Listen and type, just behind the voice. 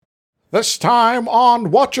This time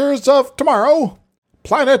on Watchers of Tomorrow,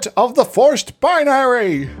 Planet of the Forced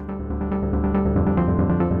Binary.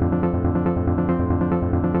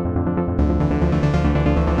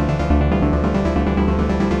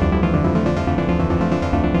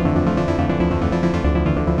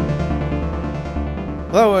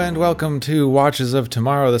 Hello and welcome to Watches of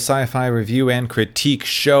Tomorrow, the sci-fi review and critique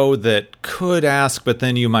show that could ask, but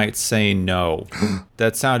then you might say no.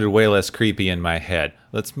 That sounded way less creepy in my head.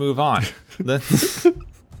 Let's move on. My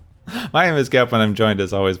name is Gep, and I'm joined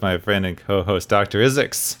as always by my friend and co-host Dr.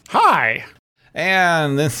 Isix. Hi!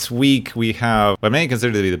 And this week we have what many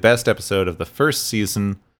consider to be the best episode of the first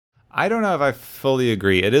season. I don't know if I fully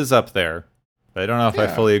agree. It is up there, but I don't know if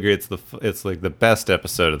I fully agree it's like the best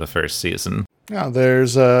episode of the first season. Yeah,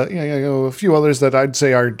 there's a few others that I'd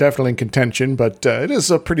say are definitely in contention, but it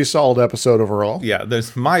is a pretty solid episode overall. Yeah,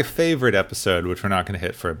 there's my favorite episode, which we're not going to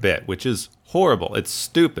hit for a bit, which is horrible. It's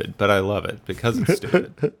stupid, but I love it because it's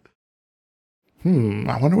stupid.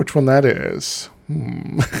 I wonder which one that is.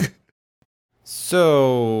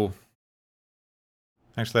 So,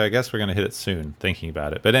 actually, I guess we're going to hit it soon, thinking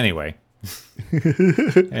about it. But anyway.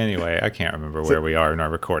 I can't remember where we are in our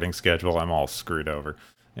recording schedule. I'm all screwed over.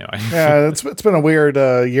 Anyway. Yeah, it's been a weird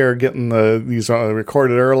year getting these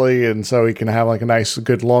recorded early, and so we can have like a nice,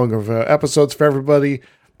 good, long of episodes for everybody.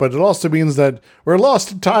 But it also means that we're lost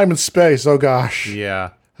in time and space. Oh gosh.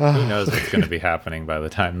 Yeah. Who knows what's going to be happening by the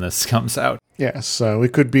time this comes out? Yes, we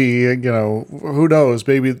could be, who knows?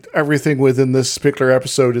 Maybe everything within this particular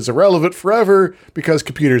episode is irrelevant forever because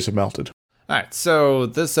computers have melted. All right, so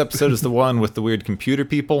this episode is the one with the weird computer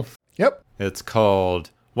people. Yep. It's called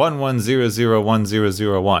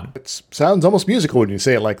 11001001. It sounds almost musical when you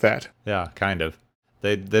say it like that. Yeah, kind of.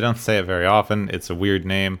 They don't say it very often. It's a weird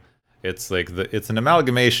name. It's like it's an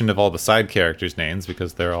amalgamation of all the side characters' names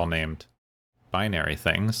because they're all named binary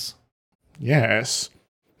things. Yes.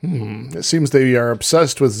 It seems they are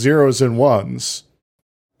obsessed with zeros and ones.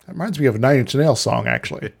 That reminds me of a Nine Inch Nails song,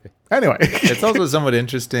 actually. Anyway. It's also somewhat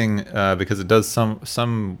interesting because it does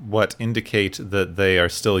somewhat indicate that they are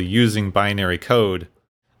still using binary code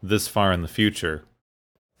this far in the future,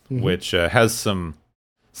 which has some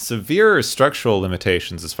severe structural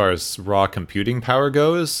limitations as far as raw computing power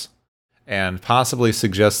goes, and possibly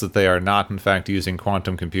suggests that they are not, in fact, using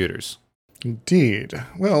quantum computers. Indeed.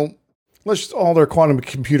 Well, unless all their quantum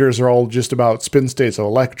computers are all just about spin states of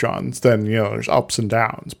electrons, then, there's ups and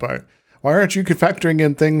downs. But why aren't you factoring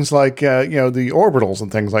in things like, the orbitals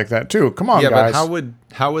and things like that, too? Come on, guys. Yeah, but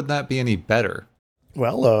how would that be any better?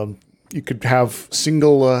 Well, you could have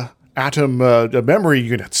single atom memory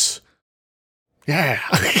units. Yeah.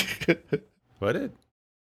 Would it?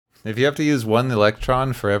 If you have to use one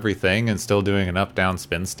electron for everything and still doing an up-down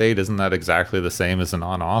spin state, isn't that exactly the same as an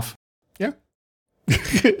on-off? Yeah.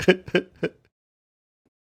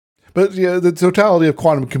 But yeah, the totality of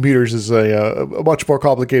quantum computers is a much more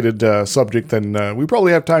complicated subject than we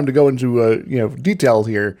probably have time to go into detail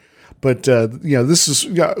here. But this is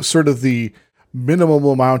sort of the minimum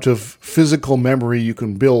amount of physical memory you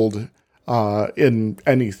can build in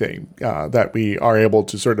anything that we are able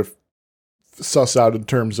to sort of suss out in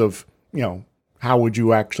terms of how would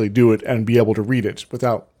you actually do it and be able to read it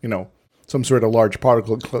without some sort of large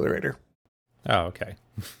particle accelerator. Oh, okay.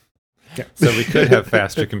 Yeah. So we could have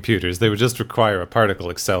faster computers. They would just require a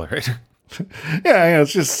particle accelerator. Yeah,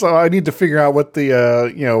 it's just so I need to figure out what the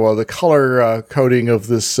the color coding of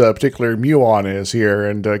this particular muon is here,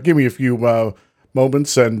 and give me a few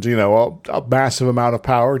moments and a massive amount of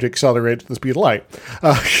power to accelerate to the speed of light.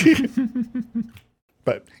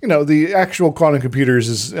 But the actual quantum computers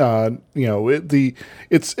is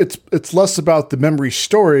it's less about the memory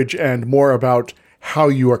storage and more about how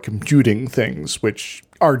you are computing things, which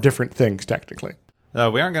are different things technically.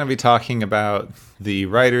 We aren't going to be talking about the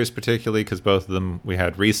writers particularly because both of them we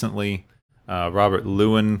had recently. Robert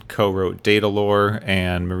Lewin co-wrote Datalore,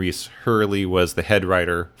 and Maurice Hurley was the head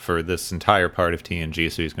writer for this entire part of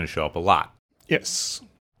TNG, so he's going to show up a lot. Yes.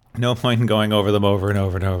 No point in going over them over and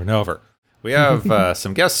over and over and over. We have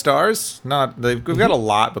some guest stars. We've got a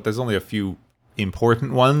lot, but there's only a few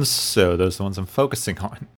important ones, so those are the ones I'm focusing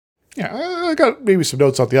on. Yeah, I got maybe some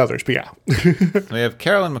notes on the others, but yeah. We have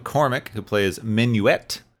Carolyn McCormick, who plays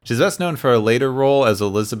Minuet. She's best known for a later role as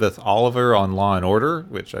Elizabeth Oliver on Law & Order,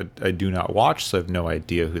 which I do not watch, so I have no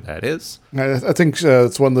idea who that is. I think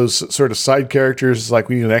it's one of those sort of side characters, like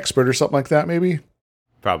We Need an Expert or something like that, maybe?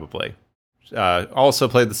 Probably. Also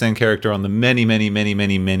played the same character on the many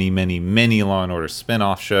Law & Order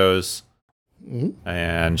spin-off shows. Mm-hmm.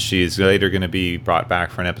 And she's later going to be brought back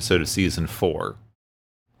for an episode of Season 4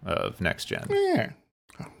 of Next Gen. Yeah.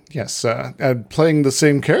 Yes, and playing the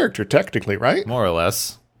same character, technically, right? More or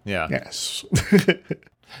less. Yeah. Yes.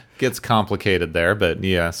 Gets complicated there, but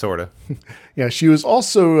yeah, sort of. Yeah, she was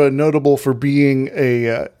also notable for being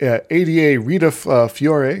a ADA Rita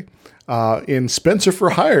Fiore in Spencer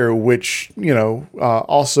for Hire, which,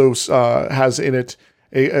 also has in it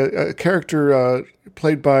a character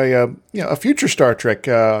played by a future Star Trek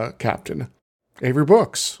captain, Avery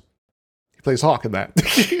Brooks. He plays Hawk in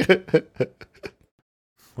that.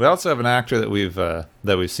 We also have an actor that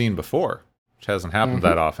we've seen before, which hasn't happened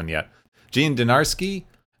that often yet. Gene Dynarski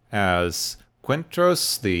as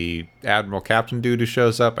Quintros, the Admiral Captain dude who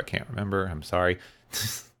shows up. I can't remember. I'm sorry.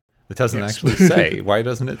 It doesn't actually say. Why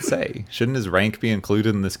doesn't it say? Shouldn't his rank be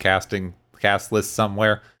included in this cast list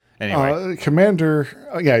somewhere? Anyway. Commander.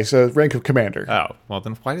 He's a rank of commander. Oh, well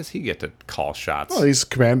then why does he get to call shots? Well, he's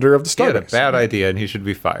commander of the Starbase. He had a bad idea and he should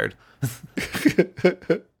be fired.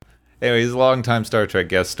 Anyway, he's a longtime Star Trek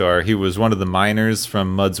guest star. He was one of the miners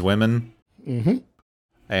from Mud's Women. Mm-hmm.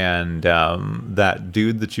 And that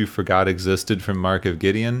dude that you forgot existed from Mark of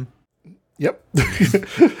Gideon. Yep.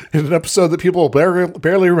 In an episode that people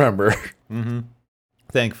barely remember. Mm-hmm.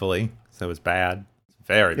 Thankfully. So it was bad.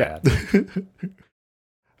 Very bad.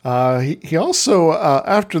 He also,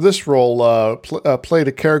 after this role, played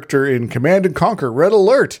a character in Command and Conquer Red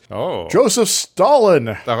Alert. Oh. Joseph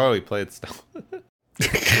Stalin. Oh, he played Stalin.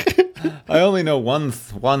 I only know one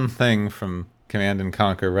thing from Command and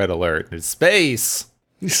Conquer Red Alert. It's space.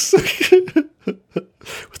 With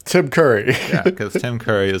Tim Curry. Yeah, because Tim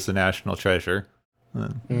Curry is the national treasure.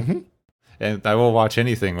 Mm-hmm. And I will watch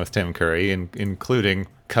anything with Tim Curry, including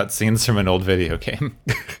cutscenes from an old video game.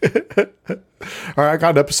 All right, I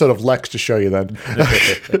got an episode of Lex to show you then.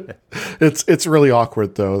 It's really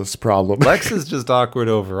awkward, though, this problem. Lex is just awkward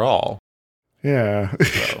overall. Yeah.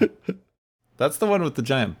 So. That's the one with the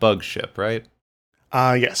giant bug ship, right?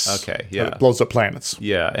 Yes. Okay, yeah. It blows up planets.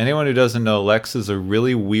 Yeah, anyone who doesn't know, Lex is a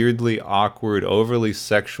really weirdly awkward, overly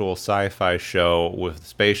sexual sci-fi show with a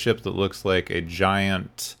spaceship that looks like a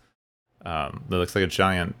giant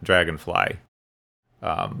dragonfly.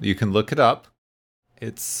 You can look it up.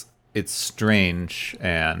 It's strange,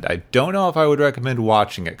 and I don't know if I would recommend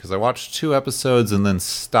watching it, because I watched 2 episodes and then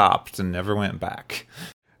stopped and never went back.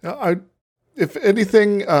 If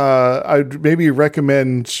anything, I'd maybe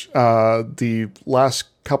recommend the last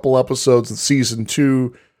couple episodes of season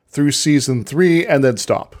 2 through season 3, and then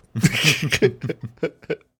stop.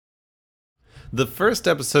 The first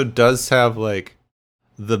episode does have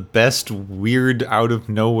the best weird out of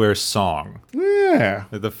nowhere song. Yeah.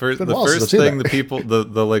 The first thing the people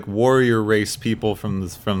the warrior race people from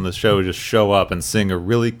the show just show up and sing a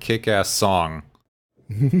really kick-ass song.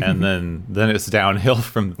 And then it's downhill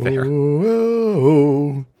from there.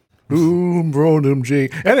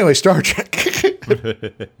 Anyway, Star Trek.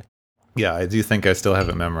 Yeah, I do think I still have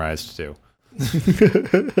it memorized too.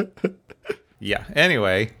 Yeah.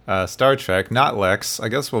 Anyway, Star Trek, not Lex. I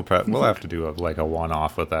guess we'll have to do a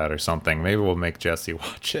one-off with that or something. Maybe we'll make Jesse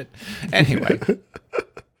watch it. Anyway.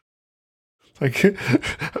 We're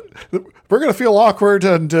gonna feel awkward,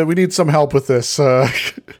 and we need some help with this. So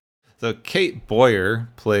Kate Boyer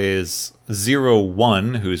plays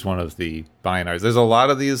 01, who's one of the Bynars. There's a lot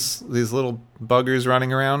of these little buggers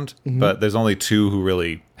running around, but there's only 2 who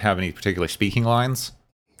really have any particular speaking lines.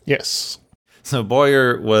 Yes. So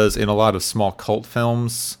Boyer was in a lot of small cult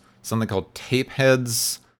films, something called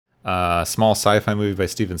Tapeheads, a small sci-fi movie by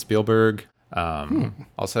Steven Spielberg.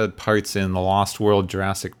 Also had parts in The Lost World,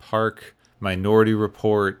 Jurassic Park, Minority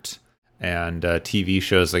Report, and TV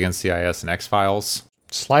shows like NCIS and X-Files.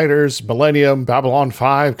 Sliders, Millennium, Babylon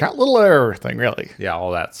 5, got little everything, really. Yeah,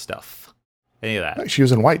 all that stuff. Any of that. She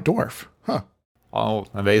was in White Dwarf. Huh.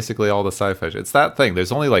 Basically all the sci-fi. It's that thing.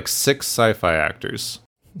 There's only 6 sci-fi actors.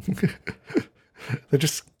 They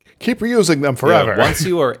just keep reusing them forever. Yeah, once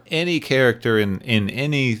you are any character in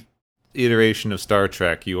any iteration of Star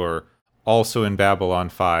Trek, you are also in Babylon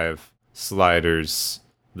 5, Sliders,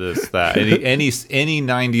 this, that. any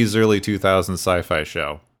 90s, early 2000s sci-fi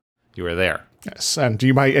show, you are there. Yes, and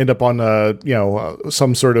you might end up on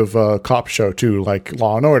some sort of cop show too, like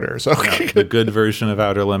Law and Order. So the good version of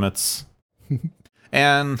Outer Limits.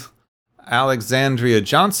 And Alexandria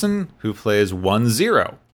Johnson, who plays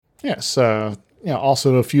 10. Yes,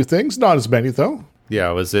 also a few things, not as many though. Yeah,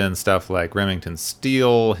 I was in stuff like Remington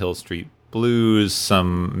Steele, Hill Street Blues,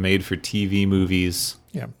 some made-for-TV movies.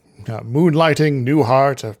 Yeah, Moonlighting,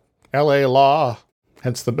 Newhart, L.A. Law,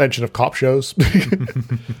 hence the mention of cop shows.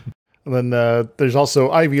 And then there's also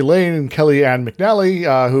Ivy Lane and Kelly Ann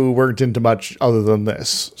McNally, who weren't into much other than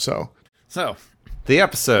this. So the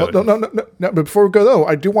episode. No, but before we go, though,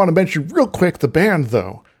 I do want to mention real quick the band,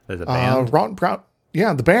 though. There's a band. Ron Brown.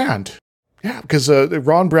 Yeah, the band. Yeah, because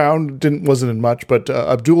Ron Brown wasn't in much, but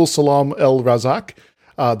Abdul Salam El Razak,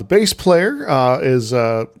 the bass player, is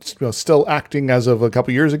still acting as of a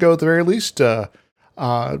couple years ago at the very least.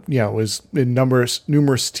 Is in numerous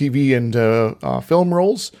TV and film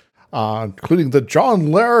roles, including the John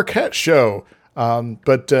Larroquette Show.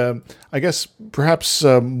 But I guess perhaps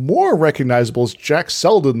more recognizable is Jack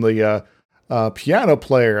Selden, the piano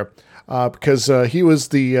player, because he was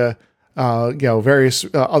the various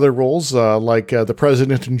other roles like the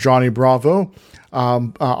President in Johnny Bravo.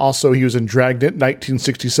 Also, he was in Dragnet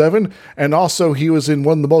 1967, and also he was in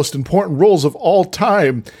one of the most important roles of all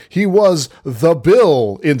time. He was the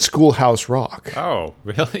Bill in Schoolhouse Rock. Oh,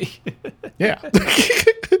 really? Yeah.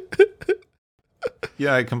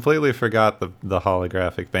 Yeah, I completely forgot the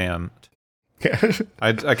holographic band.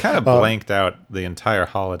 I kind of blanked out the entire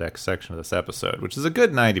holodeck section of this episode, which is a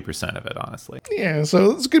good 90% of it, honestly. Yeah,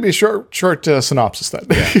 so it's going to be a short synopsis then.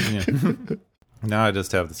 Yeah. Now I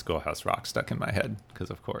just have the Schoolhouse Rock stuck in my head, because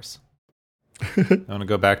of course. I want to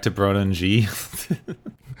go back to Broden G.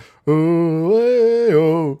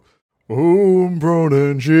 Broden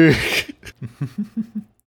G.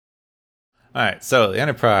 Alright, so the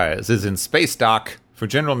Enterprise is in space dock for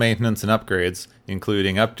general maintenance and upgrades,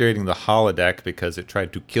 including upgrading the holodeck because it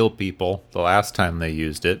tried to kill people the last time they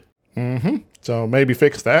used it. Mm-hmm. So maybe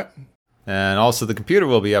fix that. And also the computer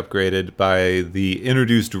will be upgraded by the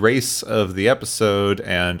introduced race of the episode,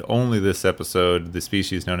 and only this episode, the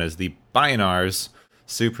species known as the Bynars,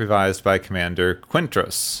 supervised by Commander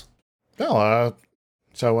Quintros. Well,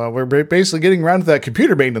 so we're basically getting around to that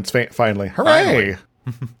computer maintenance finally. Hooray!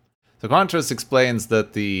 So Quintros explains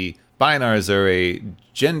that the Bynars are a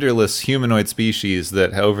genderless humanoid species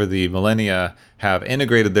that over the millennia have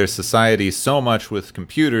integrated their society so much with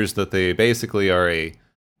computers that they basically are a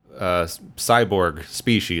cyborg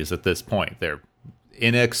species at this point. They're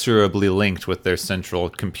inexorably linked with their central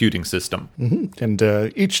computing system. Mm-hmm. And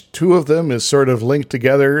each two of them is sort of linked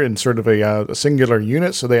together in sort of a singular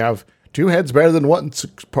unit, so they have two heads better than one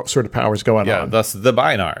sort of powers going on. Yeah, thus the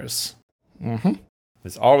Bynars. Mm-hmm.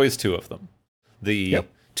 There's always two of them. The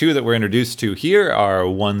two that we're introduced to here are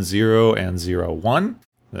 10 and 01.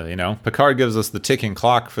 Picard gives us the ticking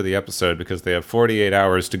clock for the episode because they have 48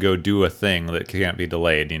 hours to go do a thing that can't be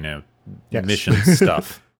delayed, mission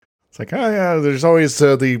stuff. It's like, oh yeah, there's always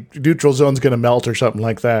the neutral zone's going to melt or something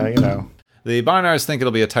like that, The Bynars think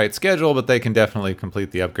it'll be a tight schedule, but they can definitely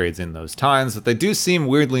complete the upgrades in those times. But they do seem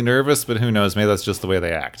weirdly nervous, but who knows, maybe that's just the way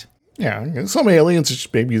they act. Yeah, some aliens,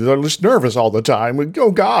 maybe they're just nervous all the time.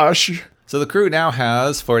 Oh gosh. So the crew now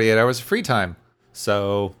has 48 hours of free time.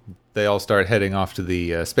 So they all start heading off to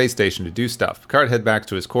the space station to do stuff. Picard head back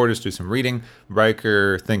to his quarters, do some reading.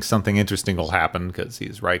 Riker thinks something interesting will happen because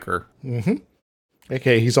he's Riker. Mm-hmm.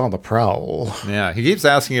 Okay, he's on the prowl. Yeah, he keeps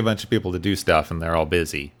asking a bunch of people to do stuff, and they're all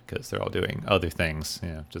busy because they're all doing other things,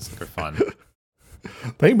 just for fun.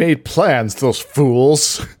 They made plans, those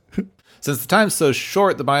fools. Since the time's so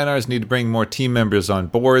short, the Bynars need to bring more team members on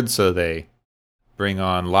board, so they bring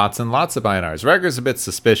on lots and lots of Bynars. Riker's a bit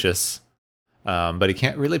suspicious. But he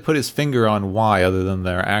can't really put his finger on why, other than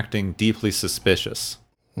they're acting deeply suspicious.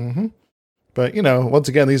 Mm-hmm. But, once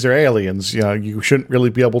again, these are aliens. You shouldn't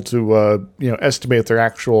really be able to, estimate their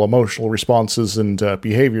actual emotional responses and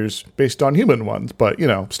behaviors based on human ones. But,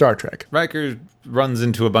 Star Trek. Riker runs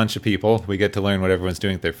into a bunch of people. We get to learn what everyone's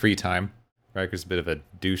doing at their free time. Riker's a bit of a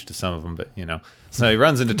douche to some of them, but, So he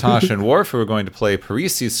runs into Tasha and Worf, who are going to play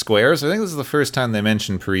Parrises Squares. I think this is the first time they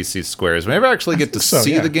mention Parrises Squares. We never actually get to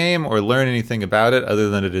see the game or learn anything about it, other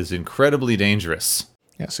than it is incredibly dangerous.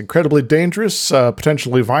 Yes, incredibly dangerous,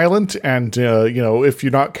 potentially violent, and, if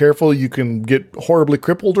you're not careful, you can get horribly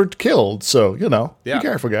crippled or killed. So, be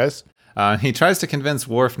careful, guys. He tries to convince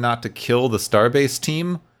Worf not to kill the Starbase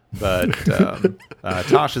team, but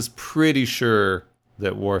Tasha's pretty sure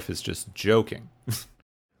that Worf is just joking.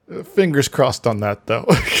 Fingers crossed on that, though.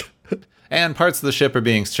 And parts of the ship are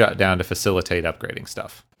being shut down to facilitate upgrading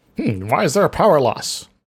stuff. Why is there a power loss?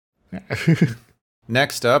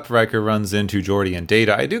 Next up, Riker runs into Geordi and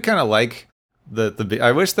Data. I do kind of like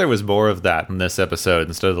I wish there was more of that in this episode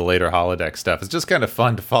instead of the later holodeck stuff. It's just kind of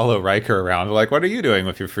fun to follow Riker around. Like, what are you doing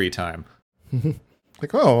with your free time?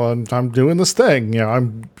 Like, I'm doing this thing.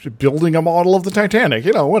 I'm building a model of the Titanic.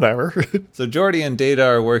 Whatever. So Geordi and Data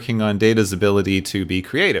are working on Data's ability to be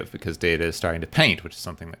creative because Data is starting to paint, which is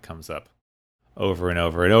something that comes up over and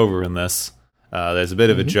over and over in this. There's a bit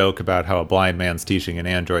of a joke about how a blind man's teaching an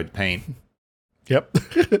android to paint. Yep.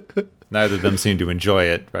 Neither of them seem to enjoy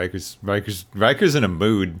it. Riker's in a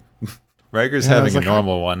mood. Riker's having a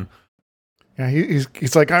normal one. Yeah,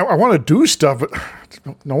 he's like, I want to do stuff, but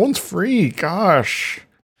no one's free. Gosh.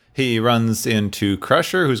 He runs into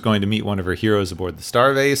Crusher, who's going to meet one of her heroes aboard the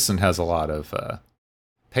Starbase and has a lot of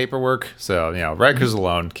paperwork. So, Riker's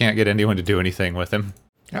alone. Can't get anyone to do anything with him.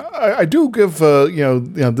 I do give,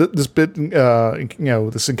 this bit,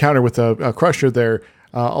 this encounter with Crusher there,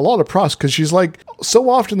 a lot of props, because she's like, so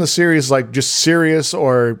often the series like just serious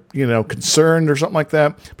or, concerned or something like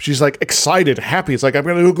that. But she's like excited, happy. It's like, I'm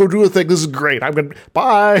going to go do a thing. This is great. I'm going to,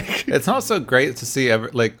 bye. It's also great to see,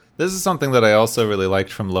 this is something that I also really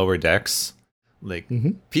liked from Lower Decks. Like,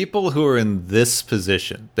 people who are in this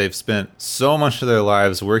position, they've spent so much of their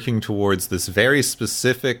lives working towards this very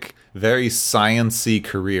specific, very science-y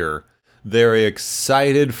career. They're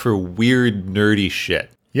excited for weird, nerdy shit.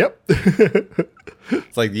 Yep.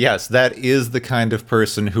 It's like, yes, that is the kind of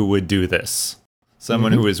person who would do this.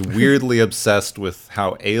 Someone who is weirdly obsessed with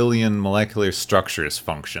how alien molecular structures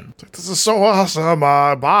function. This is so awesome.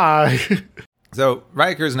 Bye. So,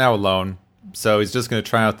 Riker's now alone, so he's just going to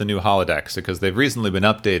try out the new holodecks, because they've recently been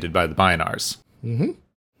updated by the Bynars.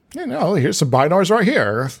 Here's some Bynars right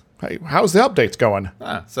here. Hey, how's the updates going?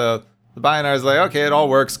 So the Bynar's like, okay, it all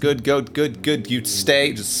works. Good. You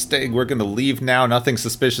stay. Just stay. We're going to leave now. Nothing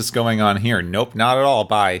suspicious going on here. Nope, not at all.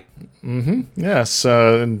 Bye. Yes,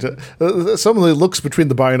 and some of the looks between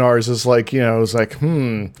the Bynars is like, it's like,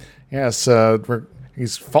 yes,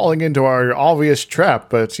 he's falling into our obvious trap,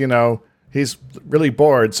 but, he's really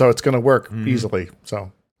bored, so it's going to work easily.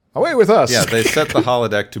 So, away with us. Yeah, they set the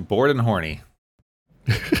holodeck to bored and horny.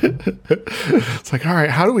 It's like, all right,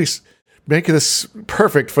 how do we make this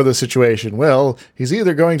perfect for the situation? Well, he's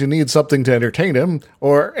either going to need something to entertain him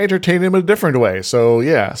or entertain him in a different way. So,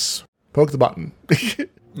 yes, poke the button.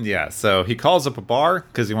 Yeah, so he calls up a bar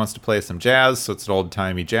because he wants to play some jazz, so it's an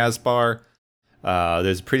old-timey jazz bar.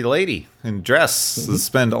 There's a pretty lady in dress.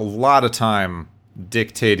 Spend a lot of time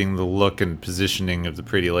dictating the look and positioning of the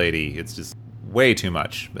pretty lady. It's just way too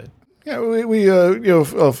much. But yeah, we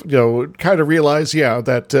kind of realize,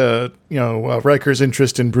 that Riker's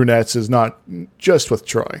interest in brunettes is not just with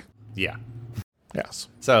Troy. Yeah. Yes.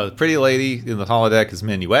 So the pretty lady in the holodeck is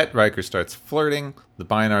Minuet. Riker starts flirting. The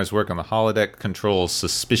Bynars work on the holodeck controls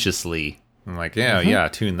suspiciously. I'm like,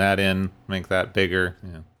 tune that in, make that bigger,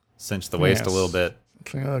 cinch the waist a little bit.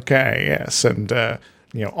 Okay, yes, and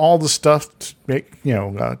all the stuff to make,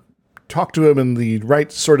 talk to him in the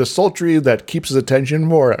right sort of sultry that keeps his attention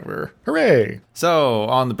forever. Hooray! So,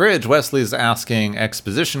 on the bridge, Wesley's asking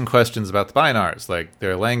exposition questions about the Bynars. Like,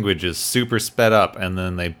 their language is super sped up, and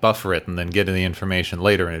then they buffer it and then get the information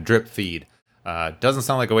later in a drip feed. Doesn't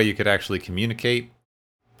sound like a way you could actually communicate,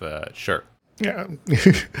 but sure. Yeah.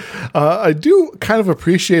 I do kind of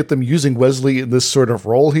appreciate them using Wesley in this sort of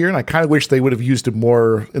role here, and I kind of wish they would have used him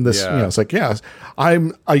more in this. Yeah. It's like,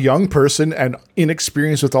 I'm a young person and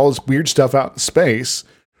inexperienced with all this weird stuff out in space,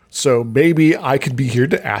 so maybe I could be here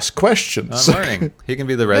to ask questions. I'm learning. He can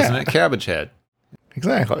be the resident cabbage head.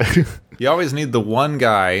 Exactly. You always need the one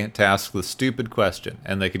guy to ask the stupid question,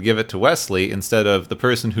 and they could give it to Wesley instead of the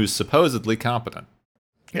person who's supposedly competent.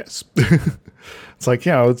 Yes. It's like,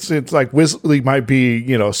 it's like Wesley might be,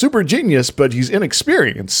 super genius, but he's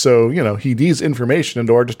inexperienced. So, he needs information in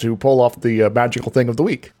order to pull off the magical thing of the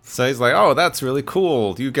week. So he's like, oh, that's really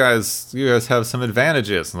cool. You guys have some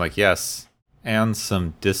advantages. I'm like, yes, and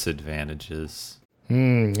some disadvantages.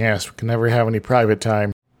 Yes, we can never have any private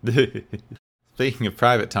time. Speaking of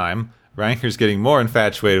private time, Riker's getting more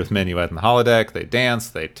infatuated with Minuet in the holodeck. They dance,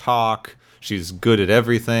 they talk. She's good at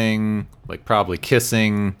everything, like probably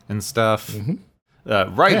kissing and stuff.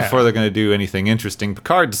 Before they're going to do anything interesting,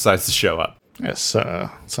 Picard decides to show up. Yes,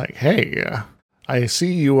 it's like, hey, I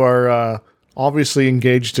see you are obviously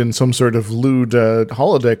engaged in some sort of lewd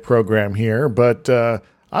holodeck program here, but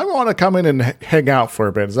I want to come in and hang out for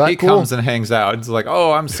a bit. Is that cool? He comes and hangs out. It's like,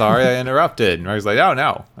 oh, I'm sorry, I interrupted. And Riker's like, oh,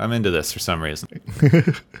 no, I'm into this for some reason.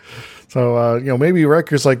 So, maybe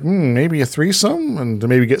Riker's like, maybe a threesome and to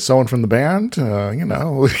maybe get someone from the band, I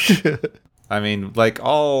mean, like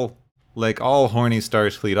all horny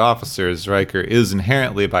Starfleet officers, Riker is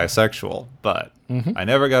inherently bisexual, but I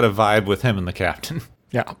never got a vibe with him and the captain.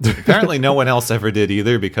 Yeah. Apparently no one else ever did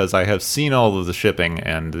either, because I have seen all of the shipping,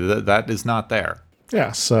 and that is not there.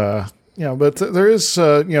 Yes, but there is,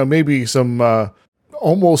 maybe some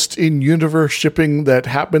almost in-universe shipping that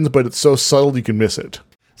happens, but it's so subtle you can miss it.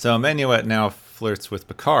 So Minuet now flirts with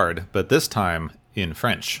Picard, but this time in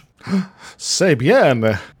French. C'est bien.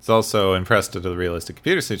 He's also impressed at the realistic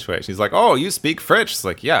computer situation. He's like, oh, you speak French? It's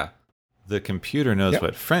like, yeah, the computer knows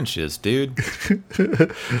what French is, dude.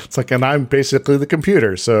 It's like, and I'm basically the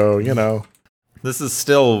computer, so, This is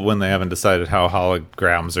still when they haven't decided how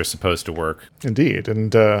holograms are supposed to work. Indeed.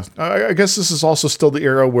 And I guess this is also still the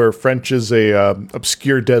era where French is a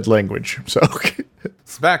obscure dead language. So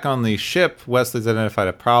Back on the ship, Wesley's identified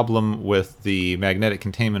a problem with the magnetic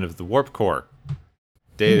containment of the warp core.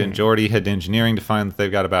 Data and Geordi head to engineering to find that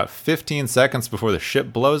they've got about 15 seconds before the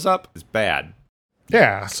ship blows up. It's bad.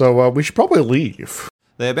 Yeah, so we should probably leave.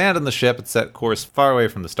 They abandon the ship and set course far away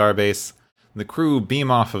from the starbase. The crew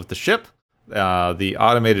beam off of the ship. The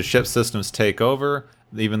automated ship systems take over,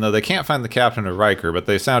 even though they can't find the captain or Riker, but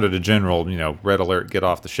they sounded a general, red alert, get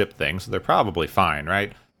off the ship thing, so they're probably fine,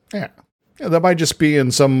 right? Yeah. That might just be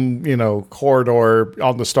in some, corridor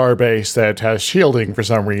on the starbase that has shielding for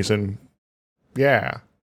some reason. Yeah.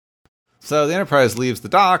 So the Enterprise leaves the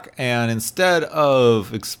dock, and instead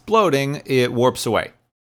of exploding, it warps away.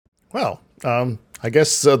 Well, I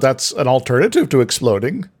guess that's an alternative to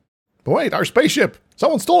exploding. But wait, our spaceship!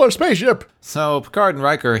 Someone stole our spaceship! So Picard and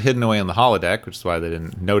Riker are hidden away on the holodeck, which is why they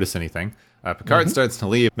didn't notice anything. Picard starts to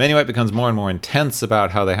leave. Minuet becomes more and more intense about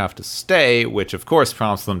how they have to stay, which of course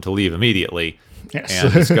prompts them to leave immediately. Yes.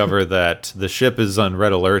 And discover that the ship is on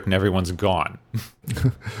red alert and everyone's gone.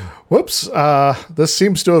 Whoops. This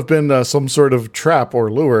seems to have been some sort of trap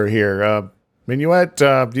or lure here. Minuet,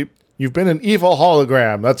 you've been an evil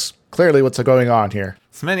hologram. That's clearly what's going on here.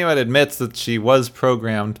 So Minuet admits that she was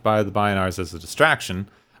programmed by the Bynars as a distraction,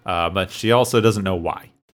 but she also doesn't know why.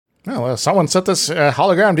 Well, someone set this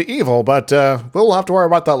hologram to evil, but we'll have to worry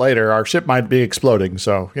about that later. Our ship might be exploding,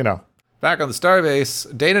 so, Back on the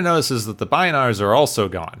starbase, Data notices that the Bynars are also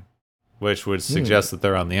gone, which would suggest that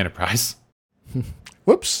they're on the Enterprise.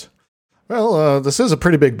 Whoops. Well, this is a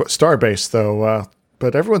pretty big starbase, though,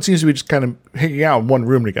 but everyone seems to be just kind of hanging out in one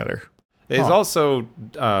room together. He's also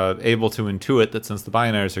able to intuit that since the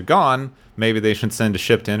Bynars are gone, maybe they should send a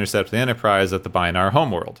ship to intercept the Enterprise at the Bynar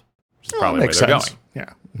homeworld, which is probably where they're going.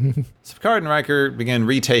 Yeah. So Picard and Riker begin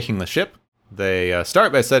retaking the ship. They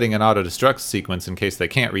start by setting an auto-destruct sequence in case they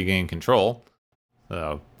can't regain control.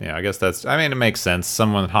 So, I guess it makes sense.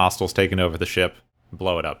 Someone hostile taking over the ship,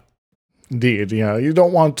 blow it up. Indeed, you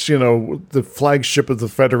don't want, the flagship of the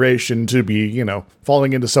Federation to be,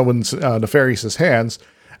 falling into someone's nefarious hands.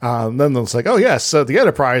 Then it's like, oh yes, the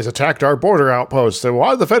Enterprise attacked our border outpost. So why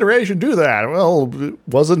did the Federation do that? Well, it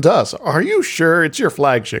wasn't us. Are you sure? It's your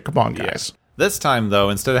flagship. Come on, guys. Yeah. This time, though,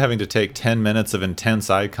 instead of having to take 10 minutes of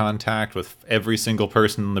intense eye contact with every single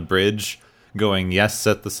person on the bridge going, yes,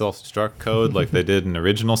 set the self-destruct code like they did in the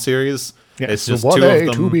original series, it's just 2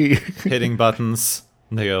 of them hitting buttons.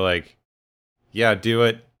 And they go like, yeah, do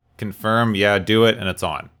it. Confirm, yeah, do it, and it's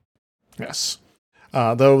on. Yes.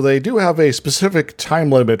 Though they do have a specific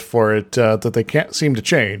time limit for it that they can't seem to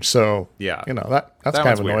change. So, yeah, that's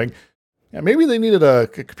kind of annoying. Yeah, maybe they needed a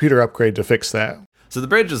computer upgrade to fix that. So the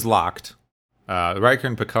bridge is locked. Riker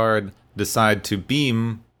and Picard decide to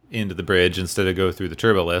beam into the bridge instead of go through the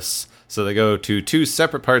turbolifts. So they go to 2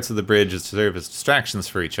 separate parts of the bridge to serve as distractions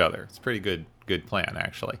for each other. It's a pretty good plan,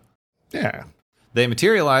 actually. Yeah. They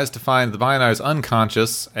materialize to find the Bynars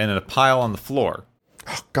unconscious and in a pile on the floor.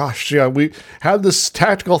 Oh, gosh, yeah, we had this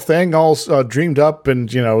tactical thing all dreamed up, and,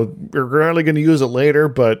 we're really going to use it later,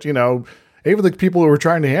 but, even the people who were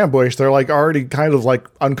trying to ambush, they're, already kind of,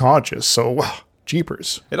 unconscious, so,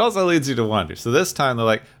 jeepers. It also leads you to wonder. So this time, they're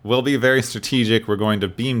like, we'll be very strategic, we're going to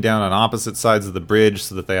beam down on opposite sides of the bridge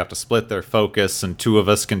so that they have to split their focus, and 2 of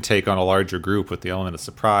us can take on a larger group with the element of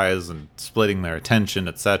surprise and splitting their attention,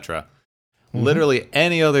 etc. Literally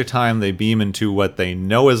any other time they beam into what they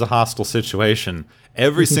know is a hostile situation,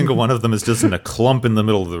 every single one of them is just in a clump in the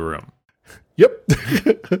middle of the room. Yep.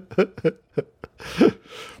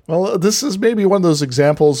 Well, this is maybe one of those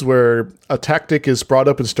examples where a tactic is brought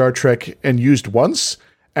up in Star Trek and used once,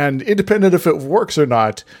 and independent if it works or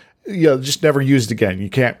not, just never used again. You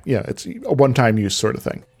can't, it's a one-time use sort of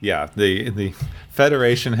thing. Yeah, the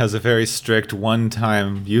Federation has a very strict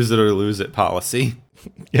one-time use it or lose it policy.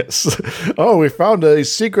 Yes. Oh, we found a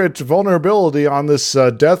secret vulnerability on this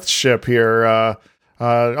death ship here.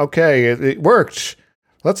 Okay, it worked.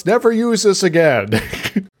 Let's never use this again.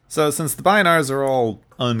 So since the Bynars are all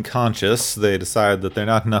unconscious, they decide that they're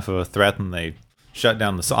not enough of a threat and they shut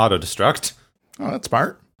down this auto-destruct. Oh, that's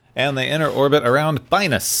smart. And they enter orbit around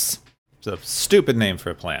Bynus. It's a stupid name for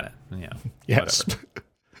a planet. Yeah, yes.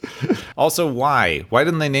 Also, why? Why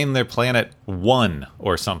didn't they name their planet One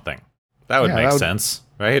or something? That would make sense,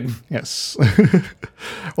 right? Yes.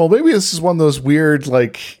 Well, maybe this is one of those weird,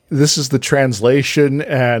 this is the translation,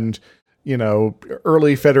 and,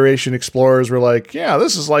 early Federation explorers were like, yeah,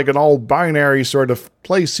 this is like an all binary sort of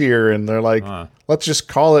place here, and they're like, let's just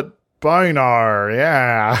call it Bynar,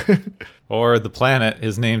 yeah. Or the planet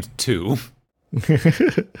is named 2.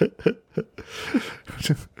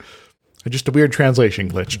 Just a weird translation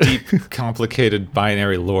glitch. Deep, complicated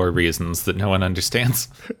binary lore reasons that no one understands.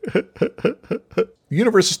 The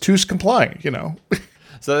universe is too compliant,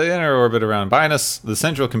 So they enter orbit around Binus. The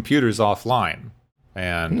central computer's offline,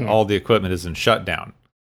 and all the equipment is in shutdown.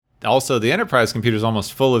 Also, the Enterprise computer is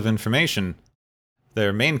almost full of information.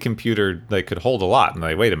 Their main computer, they could hold a lot, and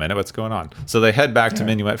they wait a minute, what's going on? So they head back to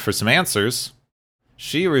Minuet for some answers.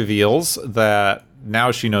 She reveals that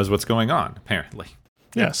now she knows what's going on, apparently.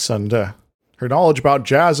 Yes, and her knowledge about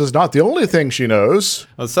jazz is not the only thing she knows.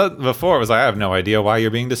 Well, so before it was like, I have no idea why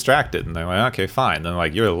you're being distracted. And they're like, okay, fine. Then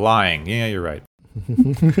like, you're lying. Yeah, you're right.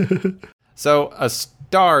 So a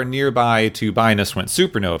star nearby to Binus went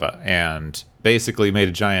supernova and basically made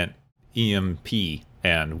a giant EMP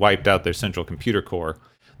and wiped out their central computer core.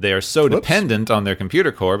 They are so dependent on their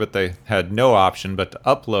computer core, but they had no option but to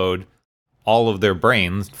upload all of their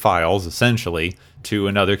brain files, essentially, to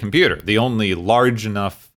another computer. The only large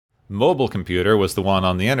enough mobile computer was the one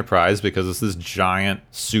on the Enterprise because it's this giant,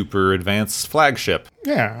 super advanced flagship.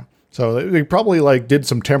 Yeah. So they probably did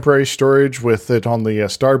some temporary storage with it on the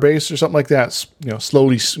starbase or something like that,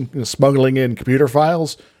 slowly smuggling in computer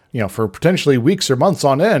files, for potentially weeks or months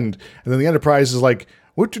on end. And then the Enterprise is like,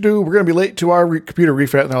 what to do? We're going to be late to our computer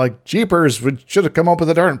refit. And they're like, jeepers, we should have come up with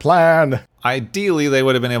a different plan. Ideally, they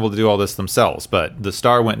would have been able to do all this themselves, but the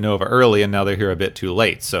star went nova early and now they're here a bit too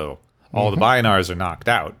late. So all the Binars are knocked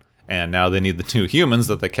out. And now they need the 2 humans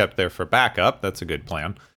that they kept there for backup. That's a good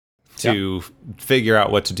plan. To figure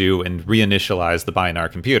out what to do and reinitialize the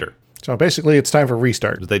Binar computer. So basically, it's time for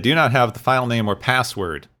restart. They do not have the file name or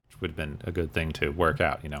password, which would have been a good thing to work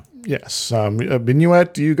out, Yes.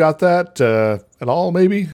 Minuet, you got that at all,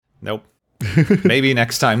 maybe? Nope. Maybe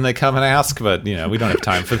next time they come and ask, but, we don't have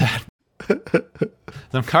time for that.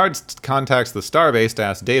 Then Picard contacts the Starbase to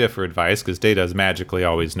ask Data for advice, because Data magically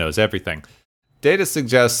always knows everything. Data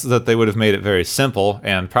suggests that they would have made it very simple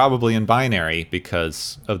and probably in binary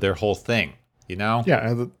because of their whole thing,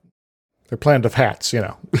 Yeah, their plan of hats,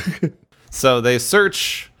 So they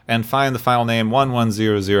search and find the file name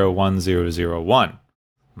 11001001.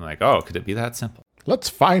 I'm like, oh, could it be that simple? Let's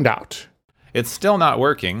find out. It's still not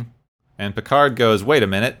working. And Picard goes, wait a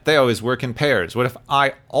minute, they always work in pairs. What if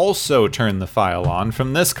I also turn the file on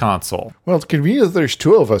from this console? Well, it's convenient that there's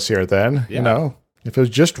 2 of us here then, If it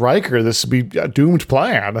was just Riker, this would be a doomed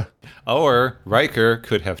plan. Or Riker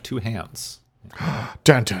could have 2 hands.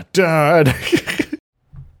 Dun, dun, dun.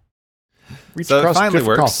 Reach so across it finally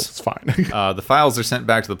works. Consoles. It's fine. The files are sent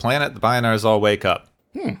back to the planet. The Binars all wake up.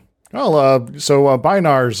 Well, so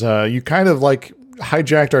Binars, you kind of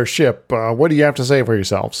hijacked our ship. What do you have to say for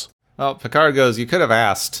yourselves? Well, Picard goes, you could have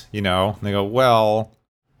asked, And they go, well,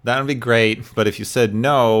 that would be great. But if you said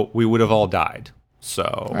no, we would have all died.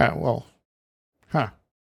 So...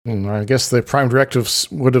 I guess the Prime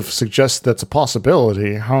Directives would have suggested that's a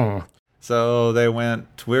possibility, huh? So they went,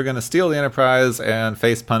 we're going to steal the Enterprise and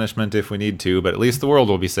face punishment if we need to, but at least the world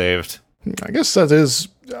will be saved. I guess that is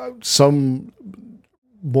some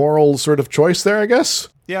moral sort of choice there, I guess.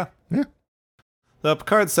 Yeah. The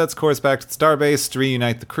Picard sets course back to the Starbase to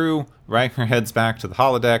reunite the crew. Riker heads back to the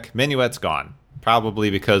holodeck. Minuet's gone. Probably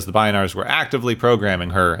because the Binars were actively programming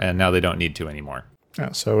her, and now they don't need to anymore.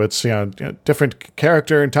 Yeah, so it's a different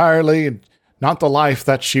character entirely, not the life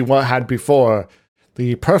that she had before.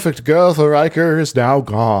 The perfect girl for Riker is now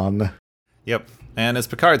gone. Yep, and as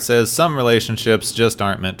Picard says, some relationships just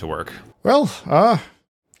aren't meant to work. Well, I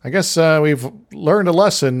guess we've learned a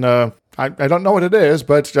lesson. I don't know what it is,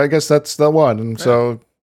 but I guess that's the one. And so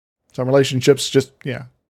some relationships just,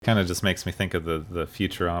 Kind of just makes me think of the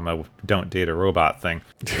Futurama don't date a robot thing.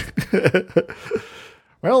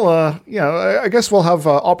 Well, I guess we'll have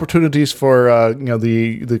opportunities for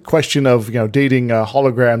the question of dating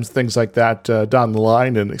holograms, things like that down the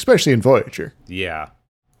line, and especially in Voyager. Yeah,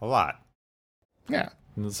 a lot. Yeah,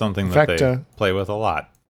 it's something that they play with a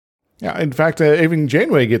lot. Yeah, in fact, even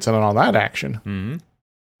Janeway gets in on that action. Mm-hmm.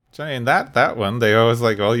 So in that one, they always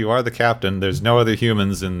well, you are the captain. There's no other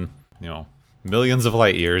humans in millions of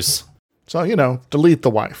light years. So delete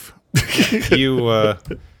the wife.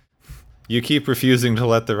 You keep refusing to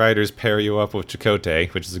let the writers pair you up with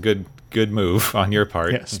Chakotay, which is a good move on your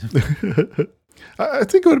part. Yes. I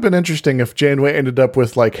think it would have been interesting if Janeway ended up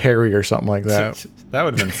with Harry or something like that. That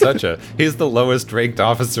would have been he's the lowest ranked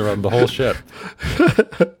officer on the whole ship.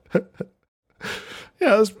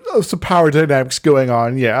 Yeah, there's some power dynamics going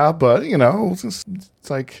on, but it's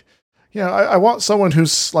I want someone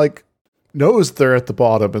who's knows they're at the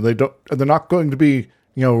bottom and they're not going to be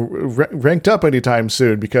ranked up anytime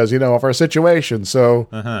soon because, of our situation. So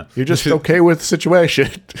you're just okay with the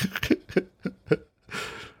situation.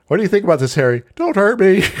 What do you think about this, Harry? Don't hurt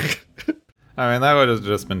me. I mean, that would have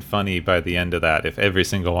just been funny by the end of that if every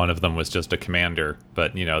single one of them was just a commander.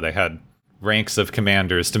 But, they had ranks of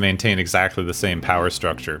commanders to maintain exactly the same power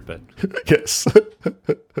structure. But Yes.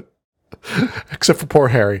 Except for poor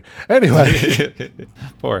Harry. Anyway.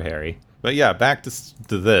 Poor Harry. But yeah, back to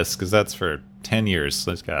this, because that's for 10 years.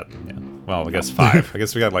 So it's got, I guess 5. I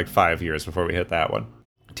guess we got like 5 years before we hit that one.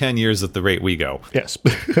 10 years at the rate we go. Yes.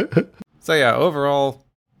 So yeah, overall,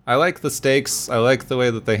 I like the stakes. I like the way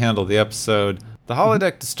that they handle the episode. The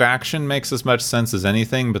holodeck distraction makes as much sense as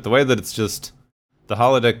anything, but the way that it's just... The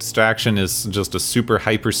holodeck distraction is just a super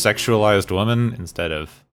hyper-sexualized woman instead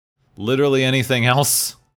of literally anything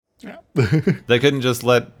else. Yeah. They couldn't just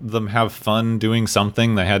let them have fun doing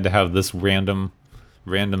something. They had to have this random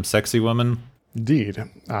sexy woman. Indeed.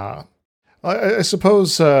 I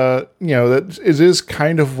suppose, that it is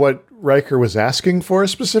kind of what Riker was asking for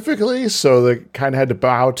specifically, so they kind of had to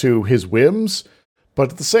bow to his whims.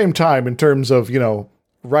 But at the same time, in terms of,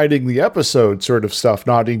 writing the episode sort of stuff,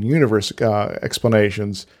 not in universe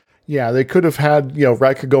explanations, yeah, they could have had,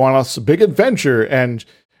 Riker go on a big adventure and,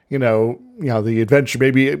 the adventure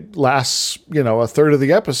maybe lasts, a third of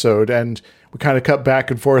the episode, and we kind of cut back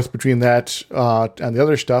and forth between that and the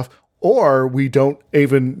other stuff. Or we don't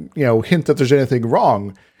even, hint that there's anything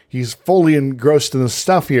wrong. He's fully engrossed in the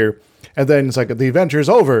stuff here. And then it's like, the adventure's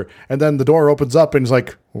over. And then the door opens up and it's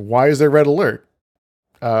like, why is there red alert?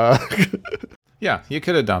 Yeah, you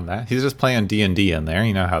could have done that. He's just playing D&D in there.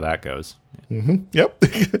 You know how that goes. Mm-hmm.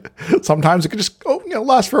 Yep. Sometimes it could just,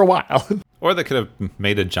 last for a while. Or they could have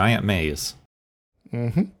made a giant maze.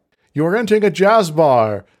 Mm-hmm. You're entering a jazz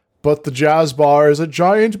bar, but the jazz bar is a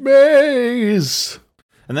giant maze.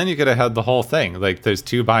 And then you could have had the whole thing. Like, there's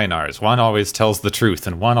 2 binars. One always tells the truth,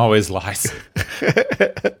 and one always lies.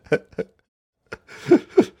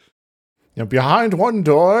 Behind one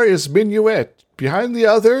door is Minuet. Behind the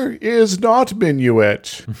other is not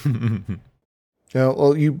Minuet.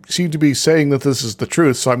 Well, you seem to be saying that this is the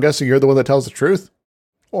truth, so I'm guessing you're the one that tells the truth?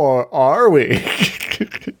 Or are we?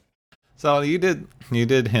 So you did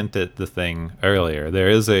hint at the thing earlier. There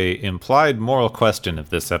is a implied moral question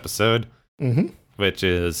of this episode. Mm-hmm. Which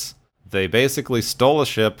is, they basically stole a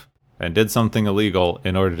ship and did something illegal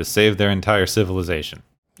in order to save their entire civilization.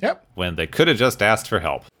 Yep. When they could have just asked for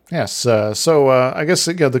help. Yes. So I guess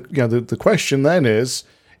the question then is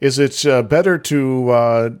it better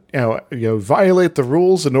to violate the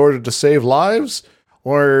rules in order to save lives,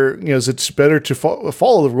 or is it better to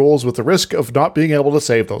follow the rules with the risk of not being able to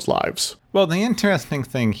save those lives? Well, the interesting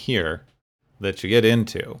thing here that you get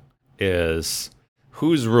into is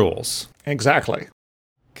whose rules. Exactly.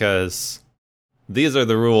 Because these are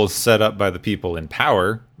the rules set up by the people in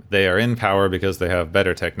power. They are in power because they have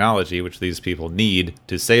better technology, which these people need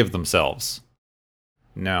to save themselves.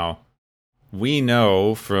 Now, we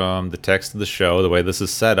know from the text of the show, the way this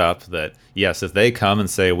is set up, that yes, if they come and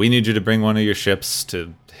say, we need you to bring one of your ships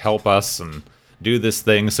to help us and do this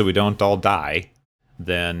thing so we don't all die,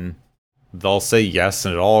 then they'll say yes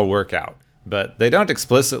and it'll all work out. But they don't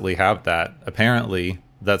explicitly have that. Apparently,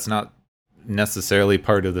 that's not necessarily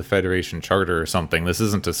part of the Federation Charter or something. This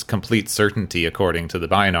isn't a complete certainty according to the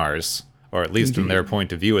Binars, or at least from their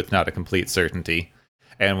point of view, it's not a complete certainty.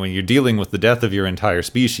 And when you're dealing with the death of your entire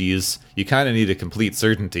species, you kind of need a complete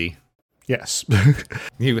certainty. Yes.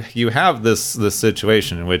 You have this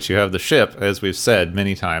situation in which you have the ship, as we've said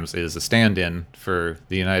many times, is a stand-in for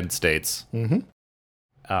the United States.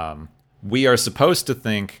 Mm-hmm. We are supposed to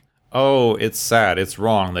think, oh, it's sad, it's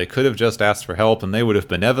wrong, they could have just asked for help and they would have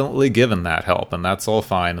benevolently given that help, and that's all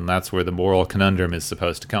fine, and that's where the moral conundrum is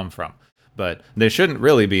supposed to come from. But there shouldn't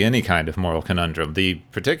really be any kind of moral conundrum. The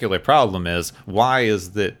particular problem is, why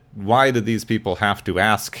do these people have to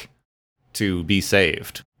ask to be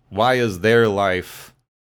saved? Why is their life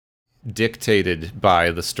dictated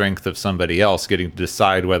by the strength of somebody else getting to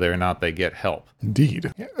decide whether or not they get help?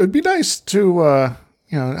 Indeed. It'd be nice to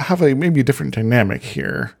have maybe a different dynamic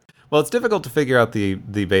here. Well, it's difficult to figure out the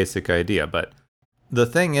basic idea, but the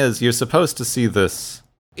thing is, you're supposed to see this.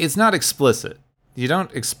 It's not explicit. You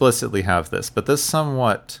don't explicitly have this, but this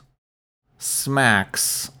somewhat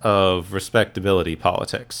smacks of respectability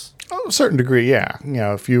politics. Oh, a certain degree, yeah.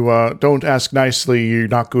 If you don't ask nicely, you're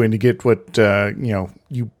not going to get what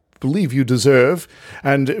you believe you deserve,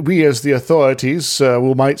 and we as the authorities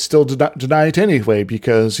might still deny it anyway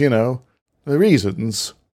because the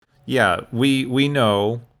reasons. Yeah, we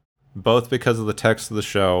know, both because of the text of the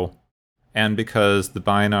show and because the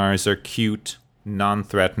Binars are cute,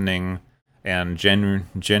 non-threatening, and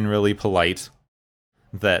generally polite,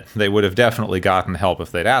 that they would have definitely gotten help if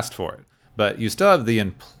they'd asked for it. But you still have the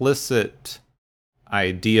implicit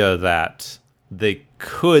idea that they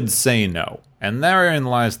could say no. And therein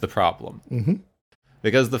lies the problem. Mm-hmm.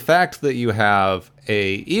 Because the fact that you have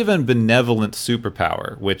a even benevolent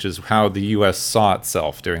superpower, which is how the U.S. saw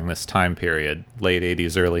itself during this time period, late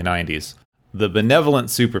 80s, early 90s, the benevolent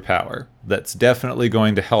superpower that's definitely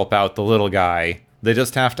going to help out the little guy, they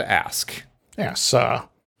just have to ask. Yes,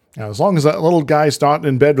 as long as that little guy's not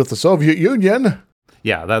in bed with the Soviet Union.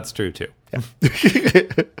 Yeah, that's true too.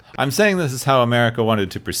 I'm saying this is how America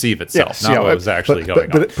wanted to perceive itself, not what was actually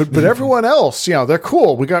going on. But everyone else, they're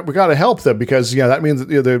cool. We got to help them because that means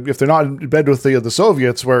that if they're not in bed with the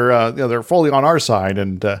Soviets, we're they're fully on our side,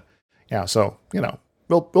 and so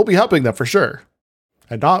we'll be helping them for sure,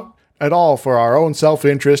 and not at all for our own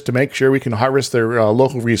self-interest to make sure we can harvest their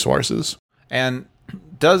local resources. And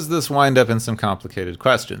does this wind up in some complicated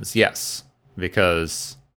questions? Yes,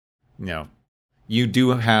 because you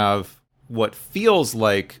do have what feels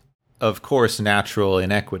like, of course, natural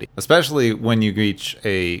inequity, especially when you reach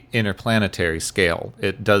a interplanetary scale.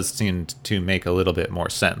 It does seem to make a little bit more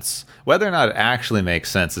sense. Whether or not it actually makes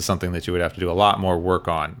sense is something that you would have to do a lot more work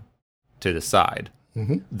on to decide.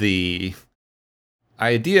 Mm-hmm. The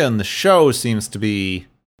idea in the show seems to be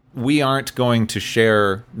we aren't going to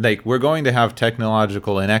share, we're going to have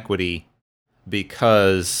technological inequity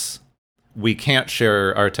because we can't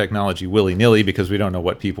share our technology willy-nilly because we don't know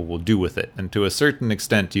what people will do with it. And to a certain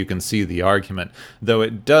extent, you can see the argument, though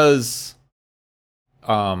it does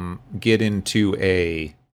get into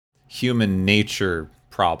a human nature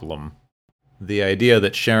problem. The idea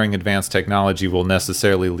that sharing advanced technology will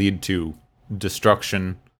necessarily lead to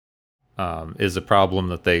destruction is a problem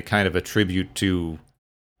that they kind of attribute to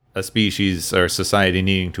a species or society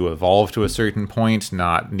needing to evolve to a certain point,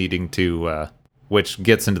 not needing to... which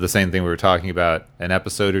gets into the same thing we were talking about an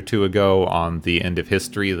episode or two ago on the end of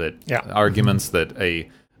history, that arguments that a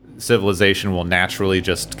civilization will naturally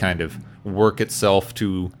just kind of work itself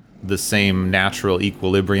to the same natural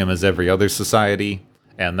equilibrium as every other society,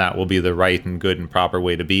 and that will be the right and good and proper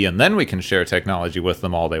way to be, and then we can share technology with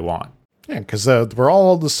them all they want. Yeah, because we're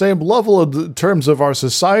all on the same level in terms of our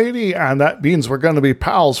society, and that means we're going to be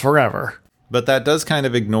pals forever. But that does kind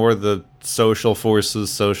of ignore the social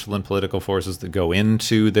and political forces that go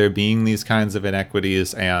into there being these kinds of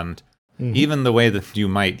inequities, and even the way that you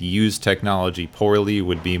might use technology poorly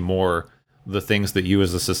would be more the things that you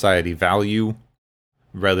as a society value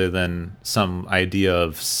rather than some idea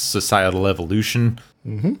of societal evolution.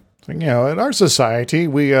 Mm-hmm. So, in our society,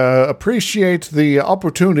 we appreciate the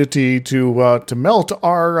opportunity to melt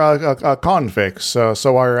our convicts.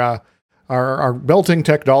 So our melting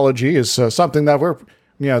technology is something that we're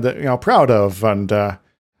proud of, and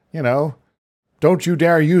don't you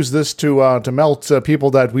dare use this to melt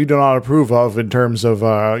people that we do not approve of in terms of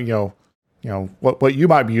what you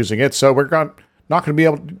might be using it. So we're not going to be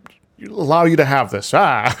able to allow you to have this.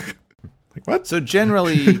 What? So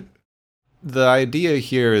generally, the idea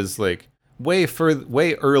here is way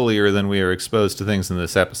earlier than we are exposed to things in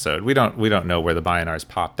this episode. We don't know where the Bionars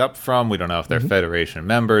popped up from. We don't know if they're Federation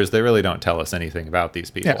members. They really don't tell us anything about these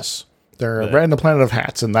people. Yes, they're a random planet of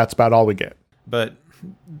hats, and that's about all we get. But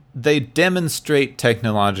they demonstrate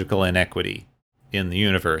technological inequity in the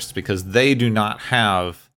universe because they do not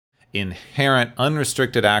have inherent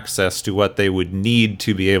unrestricted access to what they would need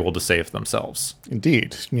to be able to save themselves.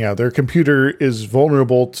 Indeed. Yeah, their computer is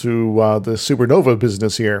vulnerable to the supernova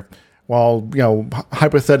business here, while,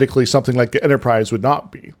 hypothetically something like the Enterprise would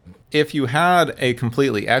not be. If you had a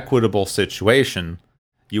completely equitable situation,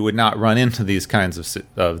 you would not run into these kinds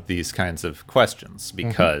of questions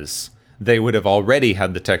because they would have already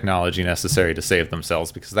had the technology necessary to save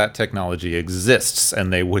themselves because that technology exists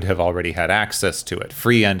and they would have already had access to it,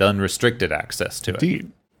 free and unrestricted access to it.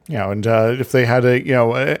 Indeed. And if they had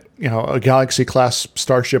a Galaxy class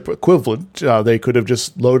starship equivalent, they could have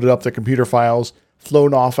just loaded up the computer files,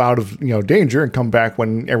 flown off out of danger, and come back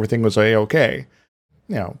when everything was okay.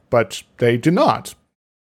 But they did not.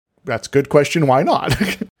 That's a good question. Why not?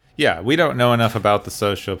 Yeah, we don't know enough about the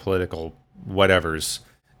socio-political whatevers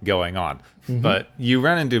going on. But you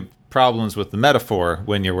run into problems with the metaphor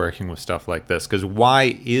when you're working with stuff like this, because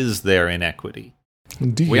why is there inequity?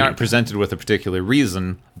 Indeed. We aren't presented with a particular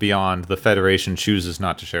reason beyond the Federation chooses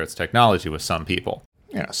not to share its technology with some people.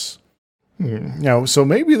 Yes. So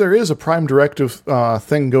maybe there is a prime directive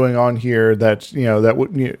thing going on here that that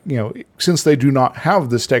would since they do not have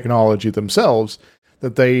this technology themselves,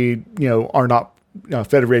 that they are not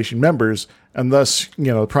Federation members, and thus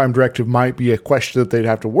the prime directive might be a question that they'd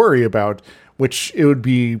have to worry about, which it would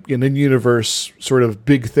be an in-universe sort of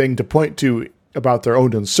big thing to point to about their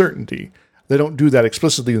own uncertainty. They don't do that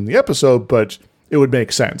explicitly in the episode, but it would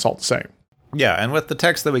make sense all the same. Yeah, and with the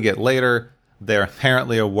text that we get later, they're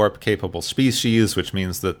apparently a warp-capable species, which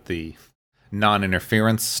means that the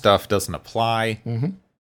non-interference stuff doesn't apply. Mm-hmm.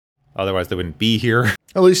 Otherwise, they wouldn't be here.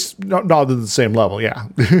 At least not at the same level, yeah.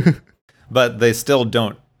 But they still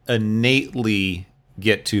don't innately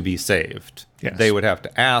get to be saved. Yes. They would have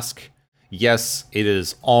to ask. Yes, it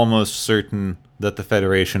is almost certain that the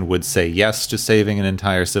Federation would say yes to saving an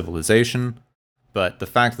entire civilization, but the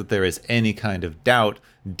fact that there is any kind of doubt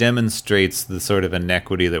demonstrates the sort of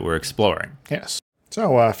inequity that we're exploring. Yes.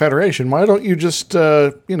 So, Federation, why don't you just,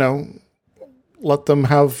 let them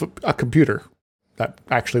have a computer that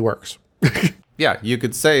actually works? Yeah, you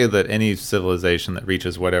could say that any civilization that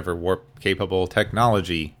reaches whatever warp-capable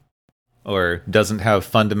technology or doesn't have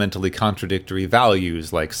fundamentally contradictory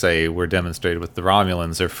values, like, say, were demonstrated with the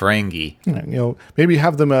Romulans or Ferengi. Maybe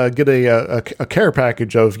have them get a care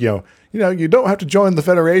package of, you don't have to join the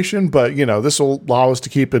Federation, but, this will allow us to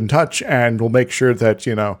keep in touch, and we'll make sure that,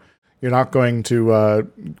 you're not going to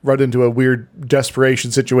run into a weird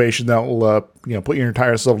desperation situation that will, put your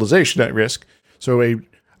entire civilization at risk. So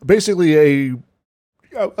basically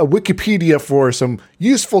a Wikipedia for some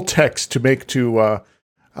useful text to make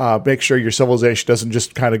sure your civilization doesn't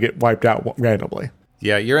just kind of get wiped out randomly.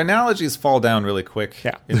 Yeah, your analogies fall down really quick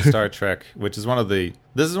Yeah. in Star Trek, which is one of the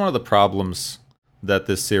problems that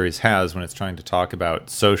this series has when it's trying to talk about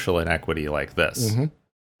social inequity like this.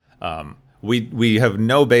 Mm-hmm. We have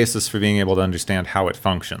no basis for being able to understand how it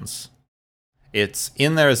functions. It's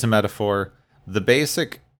in there as a metaphor. The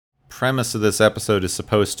basic premise of this episode is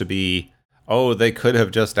supposed to be, they could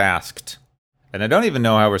have just asked. And I don't even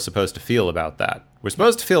know how we're supposed to feel about that. We're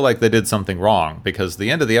supposed to feel like they did something wrong, because the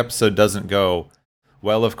end of the episode doesn't go,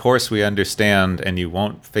 well, of course we understand, and you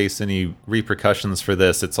won't face any repercussions for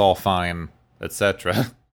this, it's all fine,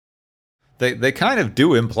 etc. They kind of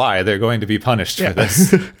do imply they're going to be punished for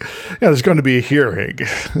this. There's going to be a hearing.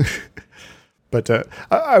 But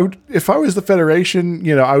I would, if I was the Federation,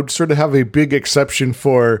 I would sort of have a big exception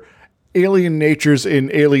for alien natures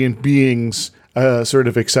in alien beings, sort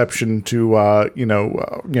of exception to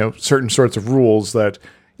certain sorts of rules that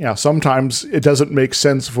sometimes it doesn't make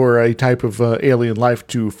sense for a type of alien life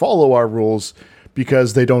to follow our rules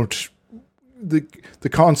because they don't. The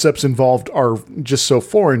concepts involved are just so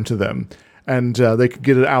foreign to them, and they could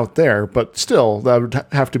get it out there. But still, that would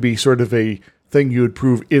have to be sort of a thing you would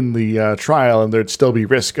prove in the trial, and there'd still be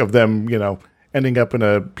risk of them, ending up in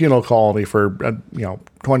a penal colony for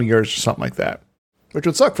 20 years or something like that, which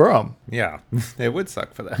would suck for them. Yeah, it would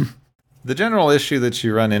suck for them. The general issue that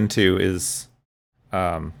you run into is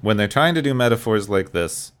when they're trying to do metaphors like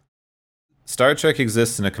this, Star Trek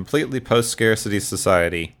exists in a completely post-scarcity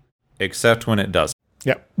society, except when it doesn't.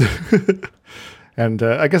 Yep. And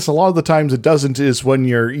I guess a lot of the times it doesn't is when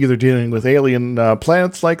you're either dealing with alien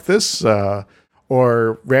planets like this,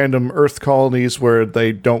 or random Earth colonies where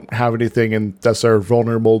they don't have anything and thus are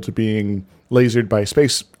vulnerable to being lasered by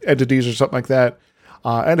space entities or something like that,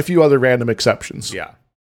 and a few other random exceptions. Yeah.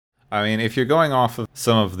 I mean, if you're going off of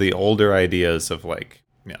some of the older ideas of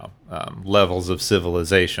levels of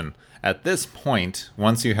civilization, at this point,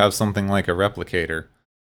 once you have something like a replicator,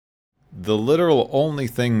 the literal only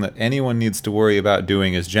thing that anyone needs to worry about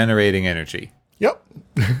doing is generating energy. Yep.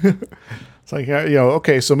 It's like,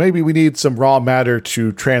 okay, so maybe we need some raw matter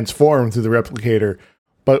to transform through the replicator,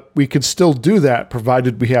 but we can still do that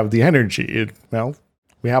provided we have the energy.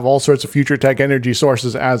 We have all sorts of future tech energy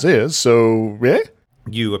sources as is, so,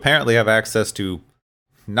 You apparently have access to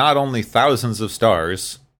not only thousands of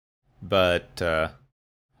stars, but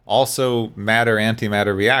also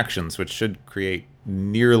matter-antimatter reactions, which should create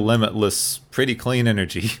near limitless, pretty clean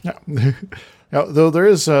energy. Yeah. Now, though there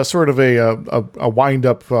is sort of a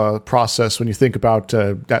wind-up process when you think about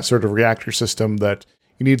that sort of reactor system, that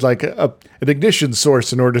you need like an ignition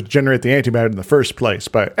source in order to generate the antimatter in the first place.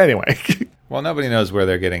 But anyway. Well, nobody knows where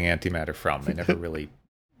they're getting antimatter from. They never really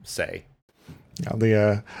say.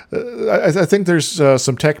 I think there's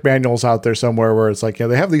some tech manuals out there somewhere where it's like,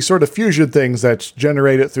 they have these sort of fusion things that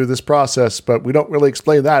generate it through this process, but we don't really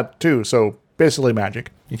explain that too. So basically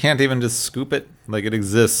magic. You can't even just scoop it like it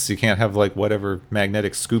exists. You can't have like whatever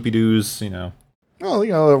magnetic Scooby-Doos, Well,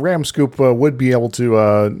 a RAM scoop would be able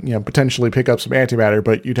to, potentially pick up some antimatter,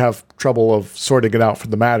 but you'd have trouble of sorting it out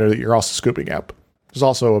from the matter that you're also scooping up. There's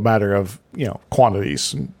also a matter of,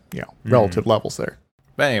 quantities and, relative levels there.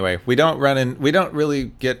 But anyway, we don't really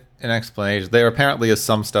get an explanation. There apparently is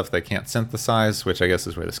some stuff they can't synthesize, which I guess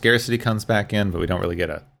is where the scarcity comes back in, but we don't really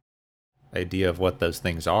get a idea of what those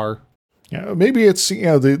things are. Yeah, maybe it's,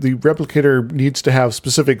 the replicator needs to have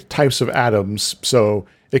specific types of atoms, so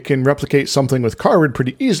it can replicate something with carbon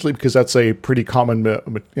pretty easily because that's a pretty common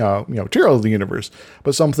material of the universe.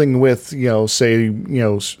 But something with, say,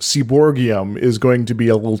 seaborgium is going to be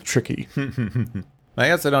a little tricky. I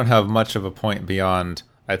guess I don't have much of a point beyond.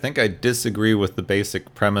 I think I disagree with the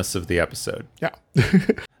basic premise of the episode. Yeah.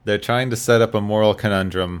 They're trying to set up a moral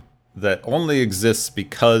conundrum that only exists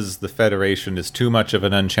because the Federation is too much of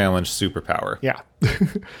an unchallenged superpower. Yeah.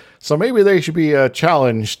 So maybe they should be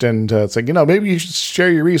challenged, and it's like, maybe you should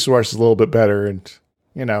share your resources a little bit better, and,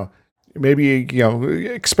 maybe,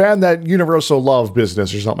 expand that universal love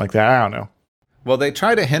business or something like that. I don't know. Well, they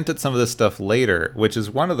try to hint at some of this stuff later, which is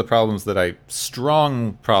one of the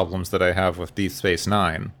strong problems that I have with Deep Space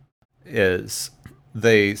Nine, is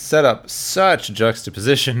they set up such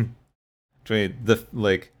juxtaposition between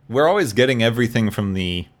we're always getting everything from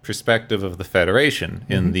the perspective of the Federation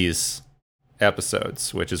in these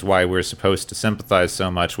episodes, which is why we're supposed to sympathize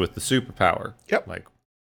so much with the superpower. Yep. Like,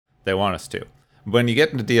 they want us to. When you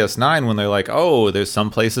get into DS9, when they're like, oh, there's some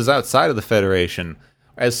places outside of the Federation,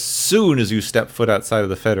 as soon as you step foot outside of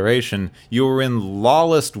the Federation, you're in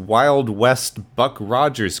lawless Wild West Buck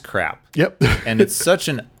Rogers crap. Yep. And it's such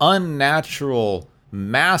an unnatural,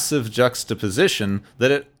 massive juxtaposition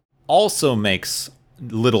that it also makes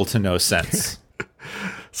little to no sense.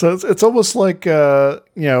 So it's almost like if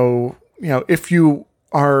you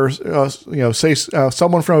are say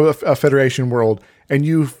someone from a Federation world, and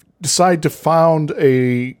you decide to found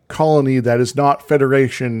a colony that is not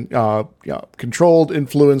Federation controlled,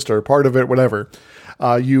 influenced, or part of it, whatever,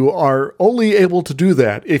 you are only able to do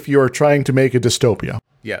that if you are trying to make a dystopia.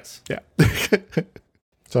 Yes. Yeah.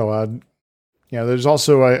 So there's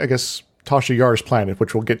also I guess Tasha Yar's planet,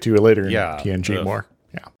 which we'll get to later in TNG more.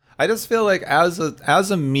 Yeah. I just feel like as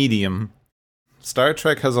a medium, Star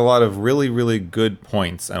Trek has a lot of really, really good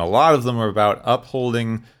points, and a lot of them are about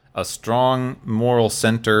upholding a strong moral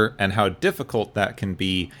center and how difficult that can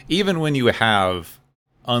be, even when you have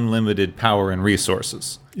unlimited power and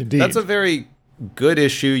resources. Indeed. That's a very good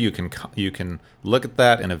issue. You can look at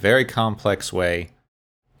that in a very complex way,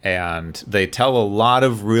 and they tell a lot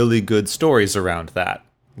of really good stories around that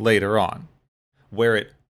later on. Where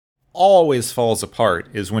it always falls apart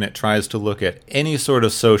is when it tries to look at any sort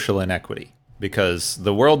of social inequity, because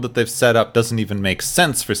the world that they've set up doesn't even make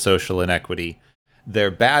sense for social inequity.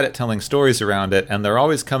 They're bad at telling stories around it, and they're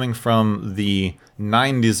always coming from the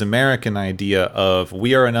 90s American idea of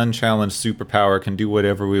we are an unchallenged superpower, can do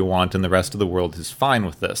whatever we want, and the rest of the world is fine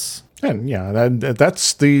with this. And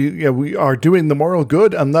that's we are doing the moral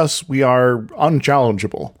good, and thus we are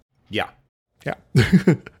unchallengeable. Yeah. Yeah.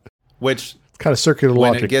 Which kind of circular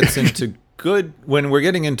logic. When it gets into when we're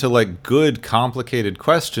getting into like good, complicated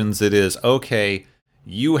questions, it is, okay,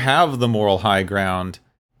 you have the moral high ground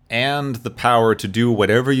and the power to do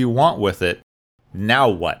whatever you want with it. Now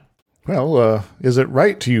what? Well, is it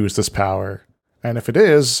right to use this power? And if it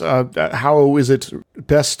is, how is it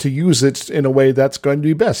best to use it in a way that's going to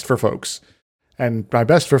be best for folks? And by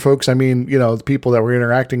best for folks, I mean, the people that we're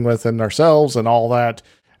interacting with and ourselves and all that.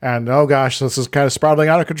 And, oh gosh, this is kind of spiraling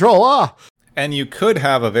out of control. Ah! And you could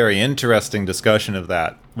have a very interesting discussion of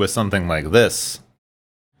that with something like this,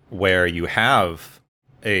 where you have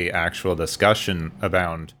a actual discussion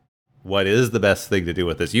about what is the best thing to do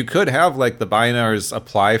with this. You could have, like, the Binars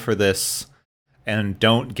apply for this and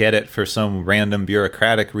don't get it for some random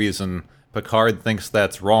bureaucratic reason. Picard thinks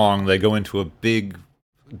that's wrong. They go into a big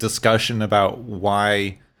discussion about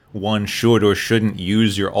why one should or shouldn't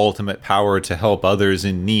use your ultimate power to help others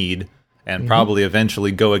in need, and probably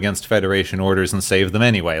eventually go against Federation orders and save them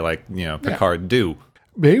anyway, like, Picard do.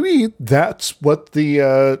 Maybe that's what the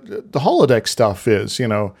holodeck stuff is,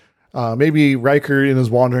 maybe Riker in his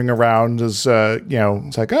wandering around is,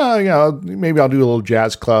 it's like, maybe I'll do a little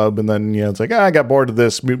jazz club, and then, it's like, I got bored of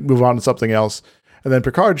this, move on to something else. And then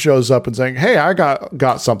Picard shows up and saying, hey, I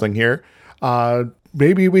got something here.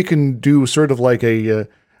 Maybe we can do sort of like a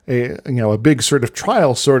big sort of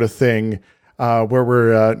trial sort of thing, where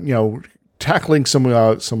we're, tackling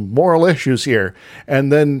some moral issues here.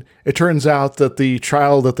 And then it turns out that the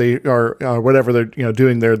trial that they are, whatever they're,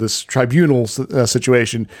 doing there, this tribunal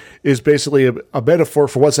situation is basically a metaphor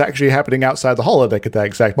for what's actually happening outside the holodeck at that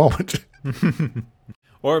exact moment.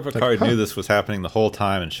 Or Picard knew this was happening the whole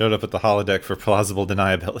time and showed up at the holodeck for plausible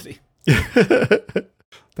deniability. That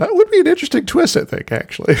would be an interesting twist, I think,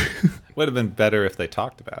 actually. Would have been better if they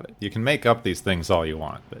talked about it. You can make up these things all you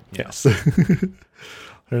want, but yes.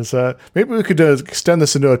 There's maybe we could extend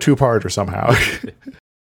this into a two-parter somehow.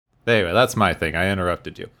 Anyway, that's my thing. I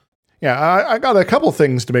interrupted you. Yeah, I got a couple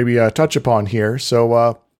things to maybe touch upon here.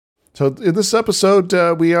 So So in this episode,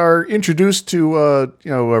 we are introduced to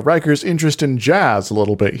Riker's interest in jazz a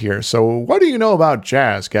little bit here. So what do you know about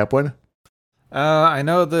jazz, Gepwin? I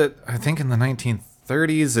know that I think in the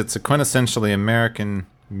 1930s, it's a quintessentially American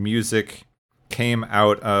music, came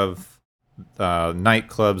out of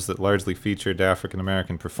nightclubs that largely featured African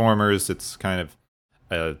American performers. It's kind of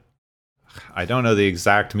I don't know the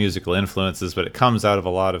exact musical influences, but it comes out of a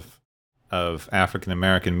lot of African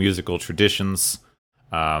American musical traditions.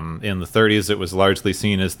 In the 30s, it was largely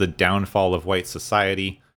seen as the downfall of white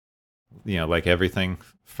society. Like everything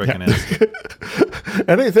freaking is.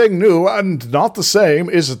 Anything new and not the same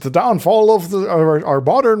is the downfall of our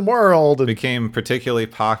modern world. It became particularly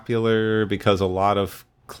popular because a lot of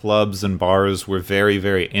clubs and bars were very,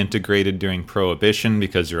 very integrated during Prohibition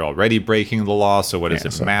because you're already breaking the law, so what does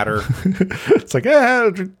it matter? It's like,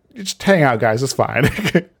 just hang out, guys, it's fine.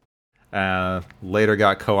 Later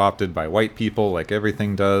got co-opted by white people, like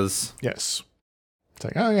everything does. Yes. It's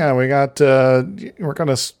like, we're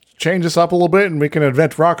going to change this up a little bit and we can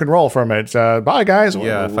invent rock and roll from it. Bye, guys.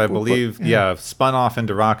 Yeah, spun off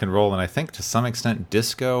into rock and roll, and I think to some extent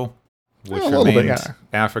disco, which remained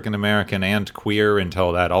African-American and queer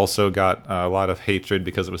until that also got a lot of hatred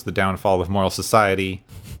because it was the downfall of moral society.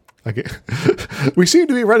 We seem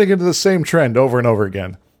to be running into the same trend over and over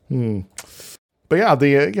again. But yeah,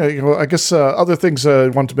 I guess other things I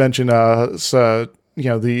want to mention is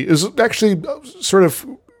actually sort of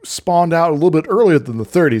spawned out a little bit earlier than the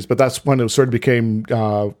 30s, but that's when it sort of became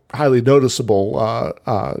highly noticeable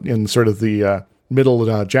in sort of the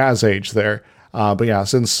middle jazz age there. But yeah,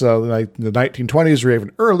 since the 1920s or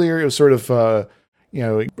even earlier, it was sort of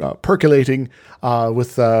percolating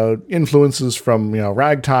with influences from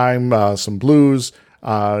ragtime, some blues.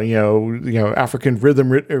 African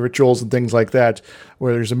rhythm rituals and things like that,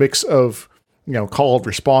 where there's a mix of, call and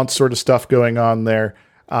response sort of stuff going on there.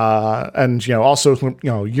 And also,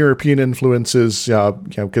 European influences,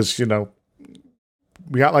 because,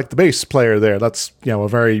 we got like the bass player there. That's, a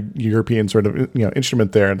very European sort of,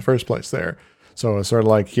 instrument there in the first place there. So it's sort of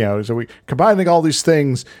like, so we combining all these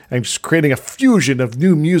things and just creating a fusion of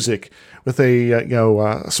new music with a,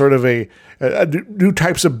 sort of a new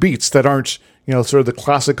types of beats that aren't, sort of the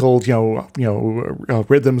classical,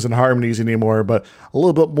 rhythms and harmonies anymore, but a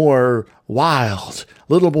little bit more wild,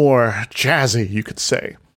 a little more jazzy, you could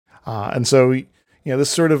say. And so, this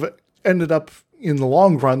sort of ended up in the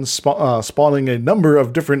long run spawning a number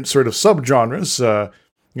of different sort of subgenres.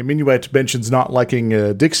 Minuet mentions not liking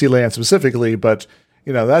Dixieland specifically, but,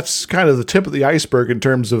 that's kind of the tip of the iceberg in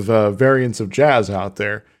terms of variants of jazz out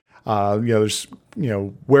there. There's,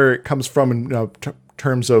 where it comes from in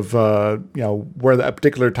terms of, where that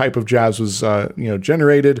particular type of jazz was,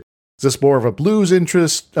 generated. Is this more of a blues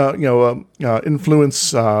interest,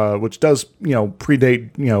 influence, which does,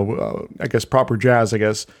 predate, I guess, proper jazz,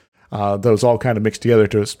 those all kind of mixed together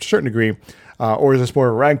to a certain degree. Or is this more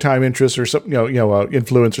of a ragtime interest or something,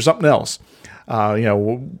 influence or something else?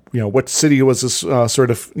 What city was this sort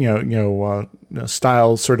of,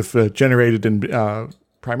 style sort of generated in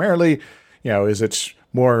primarily? Is it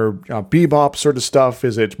more bebop sort of stuff?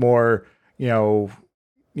 Is it more,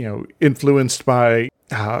 influenced by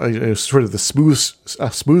sort of the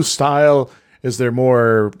smooth style? Is there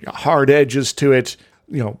more hard edges to it?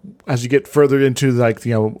 As you get further into like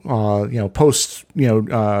post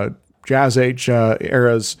jazz age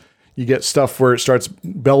eras, you get stuff where it starts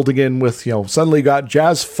melding in with suddenly got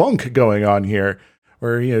jazz funk going on here,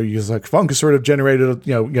 where like funk has sort of generated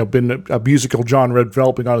been a musical genre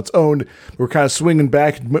developing on its own. We're kind of swinging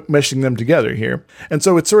back and meshing them together here, and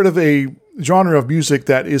so it's sort of a genre of music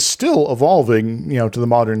that is still evolving to the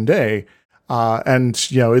modern day, and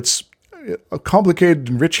it's a complicated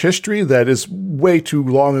and rich history that is way too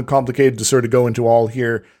long and complicated to sort of go into all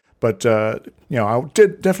here. But, I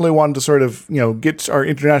did definitely want to sort of, get our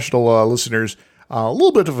international listeners a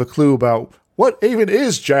little bit of a clue about what even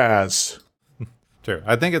is jazz. Sure.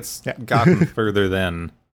 I think it's gotten further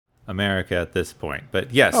than America at this point.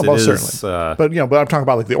 But yes, it is. Certainly. But I'm talking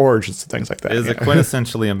about like the origins and things like that. It is a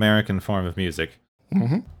quintessentially American form of music.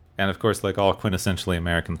 Mm-hmm. And of course, like all quintessentially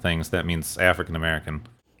American things, that means African American.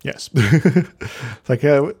 Yes.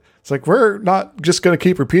 It's like we're not just going to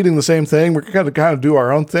keep repeating the same thing. We're going to kind of do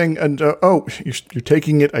our own thing. And you're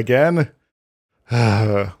taking it again.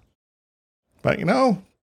 But I'm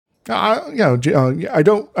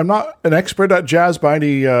not an expert at jazz by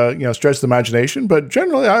any stretch of the imagination. But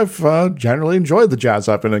generally, I've generally enjoyed the jazz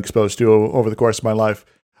I've been exposed to over the course of my life,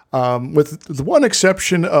 with the one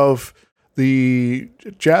exception of the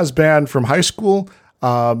jazz band from high school.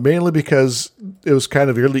 Mainly because it was kind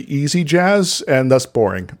of really easy jazz and thus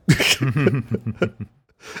boring.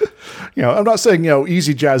 I'm not saying,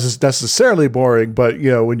 easy jazz is necessarily boring, but,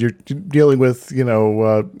 when you're dealing with,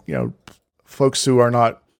 folks who are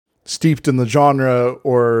not steeped in the genre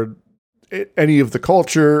or any of the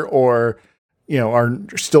culture or, are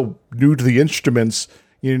still new to the instruments,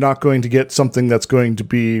 you're not going to get something that's going to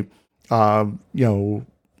be, I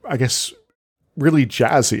guess, really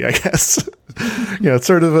jazzy, I guess. It's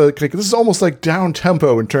sort of this is almost like down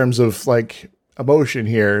tempo in terms of like emotion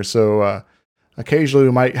here. So, occasionally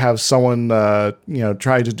we might have someone,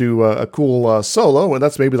 try to do a cool solo, and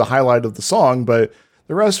that's maybe the highlight of the song, but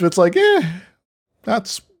the rest of it's like,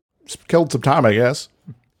 that's killed some time, I guess.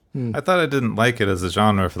 I thought I didn't like it as a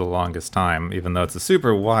genre for the longest time, even though it's a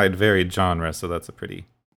super wide, varied genre, so that's a pretty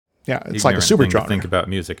it's like a super thing genre. To think about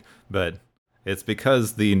music, but it's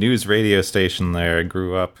because the news radio station there I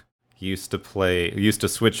grew up used to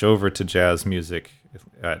switch over to jazz music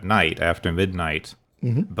at night after midnight.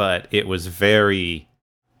 Mm-hmm. But it was very,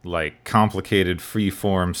 like, complicated,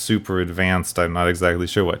 freeform, super advanced. I'm not exactly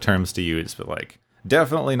sure what terms to use, but, like,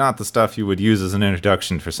 definitely not the stuff you would use as an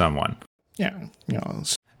introduction for someone. Yeah.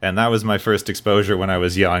 And that was my first exposure when I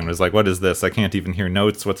was young. It was like, what is this? I can't even hear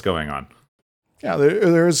notes. What's going on? Yeah,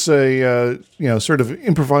 there's a, sort of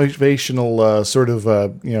improvisational sort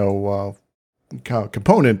of,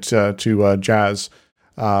 component to jazz.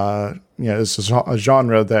 It's a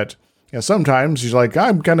genre that, sometimes you're like,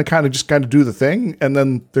 I'm going to kind of do the thing. And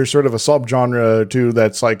then there's sort of a subgenre too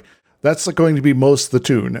that's like, that's going to be most of the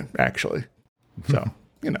tune, actually. So,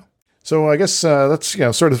 So I guess that's,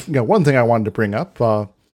 sort of, one thing I wanted to bring up.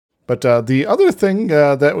 But the other thing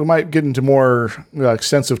that we might get into more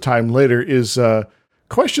extensive time later is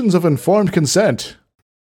questions of informed consent.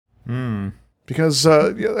 Because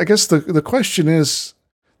I guess the question is,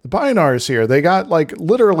 the Bynars here, they got like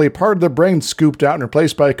literally part of their brain scooped out and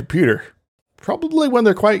replaced by a computer. Probably when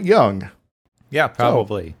they're quite young. Yeah,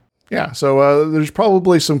 probably. So there's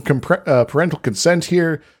probably some parental consent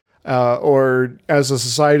here. Or as a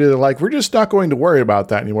society, they're like, we're just not going to worry about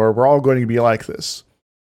that anymore. We're all going to be like this.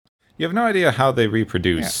 You have no idea how they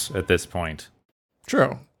reproduce at this point.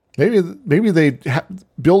 True. Maybe they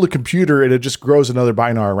build a computer and it just grows another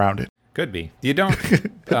Bynar around it. Could be. You don't...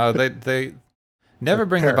 they never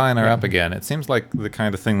bring the Bynar up again. It seems like the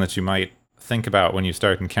kind of thing that you might think about when you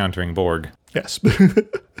start encountering Borg. Yes.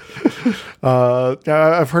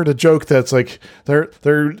 I've heard a joke that's like, they're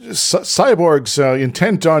cyborgs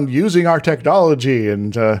intent on using our technology.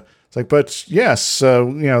 And it's like, but yes,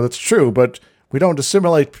 that's true. But we don't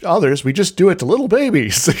assimilate others. We just do it to little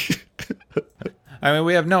babies. I mean,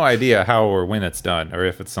 we have no idea how or when it's done, or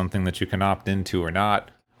if it's something that you can opt into or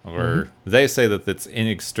not. Or they say that it's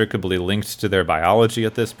inextricably linked to their biology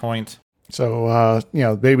at this point. So,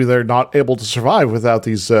 maybe they're not able to survive without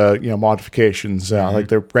these, modifications. Like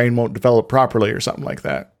their brain won't develop properly or something like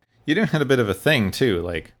that. You do have a bit of a thing too.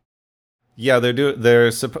 Like, yeah,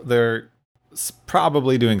 they're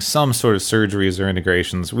probably doing some sort of surgeries or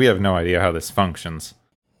integrations. We have no idea how this functions.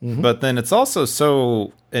 But then it's also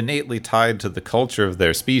so innately tied to the culture of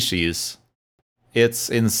their species. It's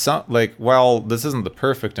in some, like, well, this isn't the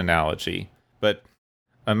perfect analogy, but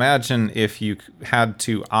imagine if you had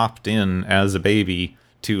to opt in as a baby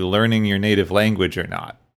to learning your native language or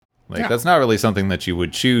not. Like, that's not really something that you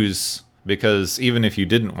would choose, because even if you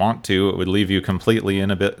didn't want to, it would leave you completely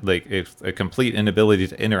a complete inability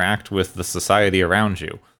to interact with the society around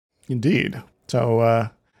you. Indeed. So,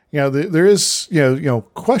 there is,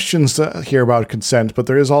 questions here about consent, but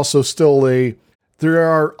there is also still there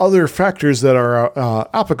are other factors that are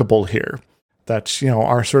applicable here that,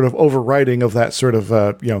 are sort of overriding of that sort of,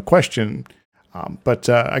 question. But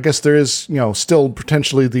I guess there is, still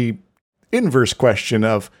potentially the inverse question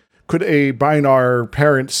of, could a Bynar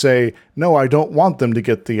parent say, no, I don't want them to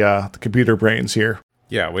get the computer brains here?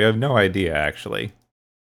 Yeah, we have no idea, actually.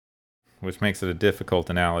 Which makes it a difficult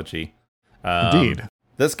analogy. Indeed.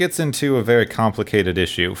 This gets into a very complicated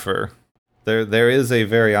issue there is a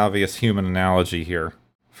very obvious human analogy here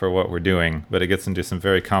for what we're doing, but it gets into some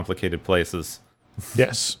very complicated places.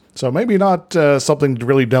 Yes. So maybe not something to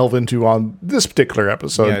really delve into on this particular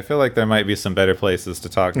episode. Yeah, I feel like there might be some better places to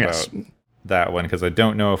talk about that one, because I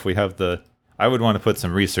don't know if we have I would want to put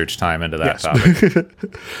some research time into that topic.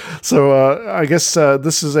 So I guess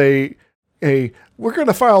this is a we're going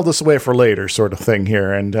to file this away for later sort of thing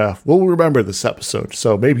here, and we'll remember this episode,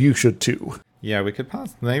 so maybe you should too. Yeah, we could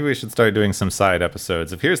maybe we should start doing some side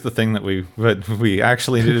episodes. If here's the thing that we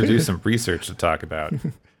actually need to do some research to talk about.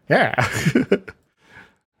 Yeah.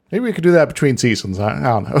 Maybe we could do that between seasons. I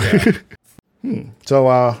don't know. Yeah.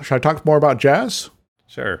 So, should I talk more about jazz?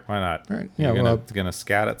 Sure, why not? All right. You're gonna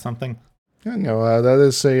scat at something? Yeah, that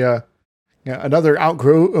is a Yeah, another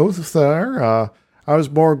outgrowth there. I was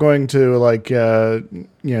more going to like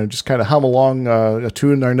just kind of hum along a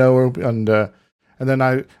tune I know, and then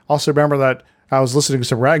I also remember that I was listening to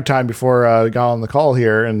some ragtime before I got on the call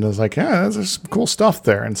here, and I was like, yeah, there's some cool stuff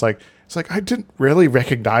there. And it's like I didn't really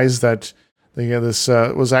recognize that this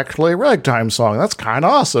was actually a ragtime song. That's kind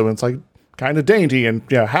of awesome. It's like kind of dainty and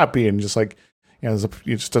happy, and just like there's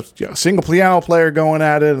a single piano player going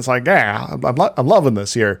at it. It's like, yeah, I'm loving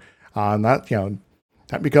this here, and that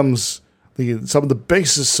that becomes some of the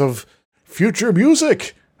basis of future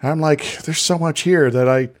music. And I'm like, there's so much here that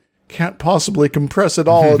I can't possibly compress it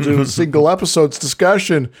all into a single episode's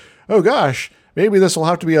discussion. Oh gosh, maybe this will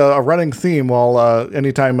have to be a running theme while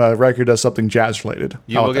anytime Riker does something jazz related.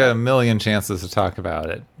 You will get a million chances to talk about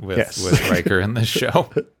it with Riker in this show.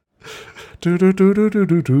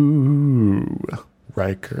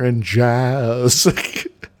 Riker and jazz.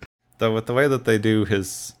 Though with the way that they do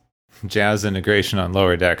his jazz integration on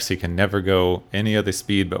Lower Decks, he can never go any other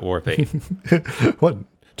speed but warp 8. 1,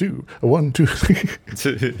 2, 1, 2.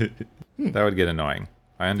 That would get annoying.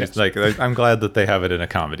 I understand. Yes. I'm glad that they have it in a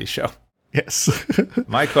comedy show. Yes.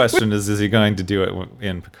 My question is he going to do it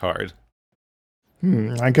in Picard?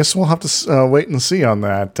 I guess we'll have to wait and see on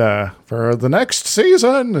that for the next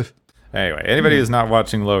season. Anyway, anybody who's not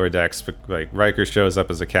watching Lower Decks, like Riker shows up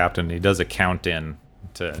as a captain, he does a count in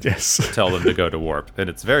to tell them to go to warp, and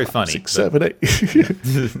it's very funny. 6, 7, 8.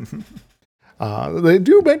 They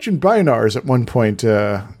do mention binars at one point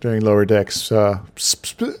during Lower Decks,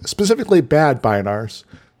 specifically bad binars.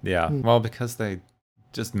 Yeah, well, because they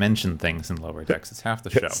just mention things in Lower Decks. It's half the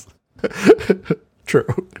show.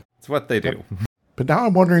 True. It's what they do. But now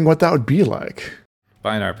I'm wondering what that would be like.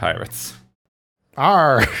 Binar pirates.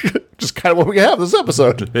 Just kind of what we have this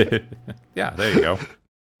episode. Yeah, there you go.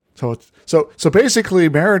 So basically,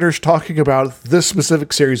 Mariner's talking about this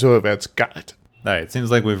specific series of events. Got it. All right, it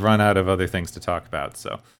seems like we've run out of other things to talk about,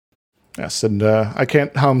 so. Yes, and I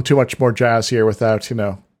can't hum too much more jazz here without,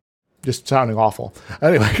 just sounding awful.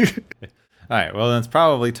 Anyway. All right, well, then it's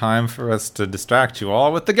probably time for us to distract you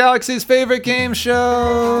all with the Galaxy's favorite game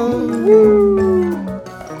show! Woo!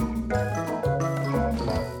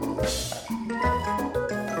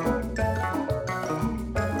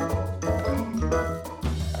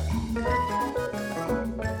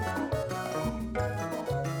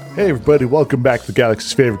 Hey everybody, welcome back to the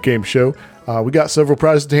Galaxy's favorite game show. We got several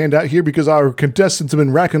prizes to hand out here because our contestants have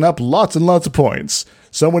been racking up lots and lots of points.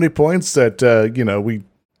 So many points that, we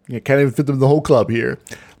can't even fit them in the whole club here.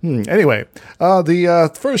 Anyway,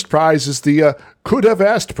 the first prize is the Could Have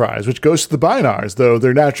Asked prize, which goes to the Binars, though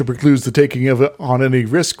their nature precludes the taking of it on any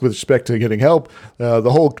risk with respect to getting help.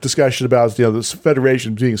 The whole discussion about, this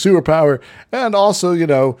Federation being a superpower, and also,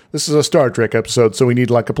 this is a Star Trek episode, so we need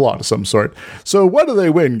like a plot of some sort. So what do they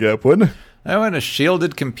win, Gepwin? I win a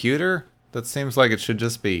shielded computer? That seems like it should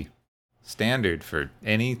just be standard for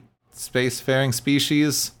any spacefaring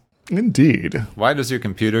species. Indeed. Why does your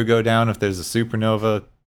computer go down if there's a supernova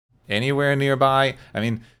anywhere nearby? I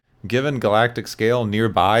mean, given galactic scale,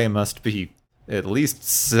 nearby must be at least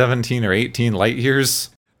 17 or 18 light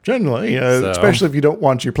years. Generally, especially if you don't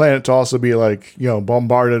want your planet to also be like,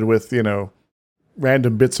 bombarded with,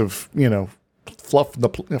 random bits of, fluff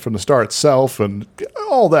from the star itself and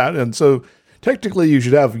all that. And so technically you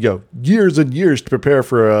should have, years and years to prepare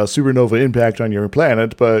for a supernova impact on your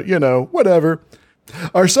planet, but, whatever.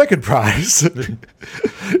 Our second prize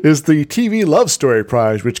is the TV Love Story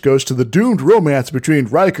prize, which goes to the doomed romance between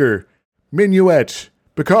Riker, Minuet,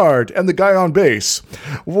 Picard, and the guy on base.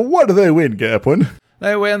 Well, what do they win, Gepwin?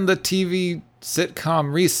 They win the TV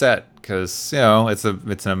sitcom reset, because, it's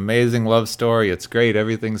an amazing love story, it's great,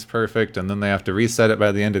 everything's perfect, and then they have to reset it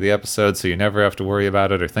by the end of the episode, so you never have to worry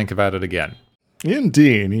about it or think about it again.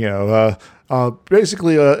 Indeed,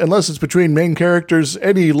 basically, unless it's between main characters,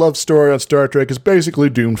 any love story on Star Trek is basically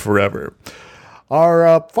doomed forever.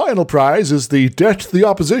 Our final prize is the Debt to the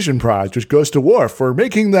Opposition prize, which goes to Worf for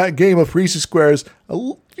making that game of Parrises Squares,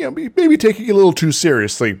 maybe taking it a little too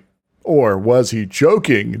seriously. Or was he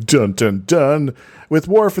joking? Dun dun dun. With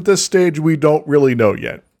Worf at this stage, we don't really know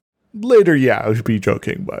yet. Later, I would be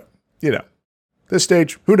joking, but, this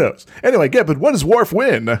stage, who knows? Anyway, Gepwin, what does Worf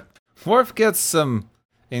win? Worf gets some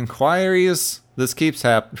inquiries. This keeps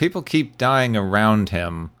happening. People keep dying around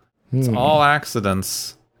him. It's all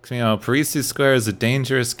accidents. Parrises Square is a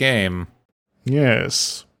dangerous game.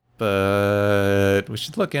 Yes. But we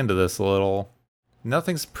should look into this a little.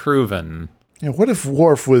 Nothing's proven. What if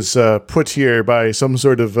Worf was put here by some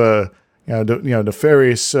sort of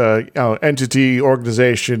nefarious entity,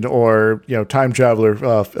 organization, or time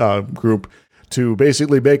traveler group to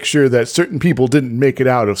basically make sure that certain people didn't make it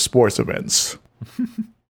out of sports events.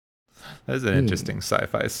 That's an interesting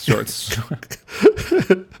sci-fi short story.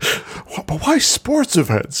 But why sports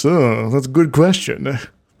events? Oh, that's a good question.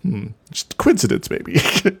 Just coincidence, maybe.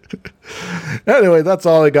 Anyway, that's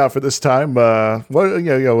all I got for this time. Go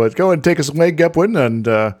and take us away, Gepwin,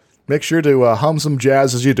 and make sure to hum some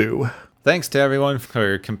jazz as you do. Thanks to everyone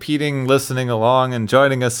for competing, listening along, and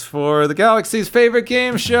joining us for the Galaxy's favorite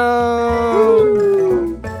game show!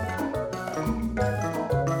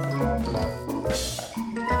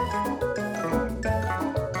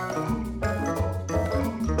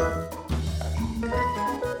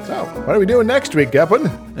 So, what are we doing next week,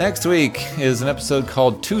 Gepwin? Next week is an episode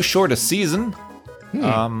called Too Short a Season.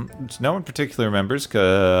 Which no one particularly remembers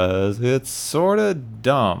because it's sort of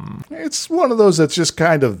dumb. It's one of those that's just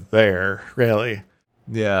kind of there, really.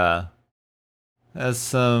 Yeah. Has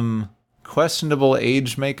some questionable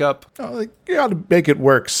age makeup. You got to make it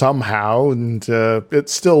work somehow, and it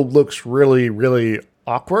still looks really, really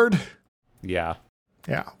awkward. Yeah.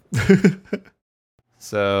 Yeah.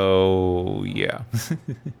 So, yeah.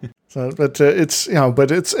 But it's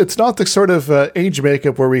not the sort of age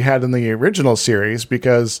makeup where we had in the original series,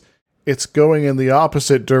 because it's going in the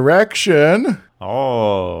opposite direction.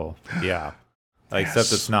 Oh, yeah. Except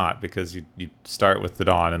Yes. it's not, because you start with the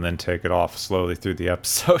dawn and then take it off slowly through the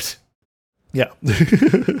episode. Yeah.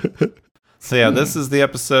 So yeah, this is the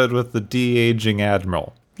episode with the de-aging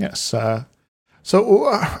admiral. Yes. So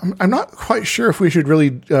I'm not quite sure if we should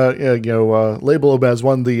really label him as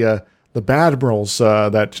one of the bad admirals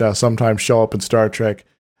that sometimes show up in Star Trek,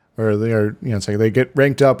 or they are they get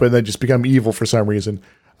ranked up and then just become evil for some reason.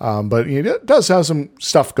 But it does have some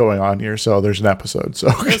stuff going on here, so there's an episode. So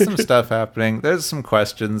There's some stuff happening. There's some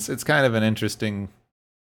questions. It's kind of an interesting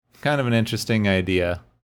idea.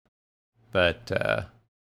 But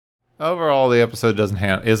overall, the episode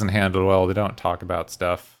isn't handled well. They don't talk about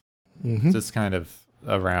stuff. Mm-hmm. It's just kind of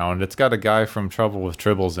around. It's got a guy from Trouble with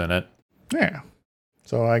Tribbles in it. Yeah.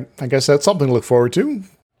 So I guess that's something to look forward to.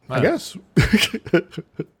 I guess.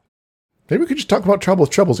 Maybe we could just talk about Trouble with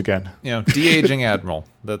Troubles again. De-aging admiral.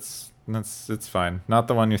 It's fine. Not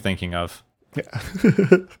the one you're thinking of. Yeah.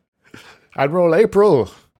 Admiral April,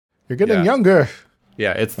 you're getting younger.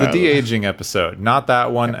 Yeah, it's the de-aging episode. Not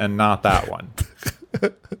that one and not that one.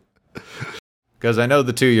 Because I know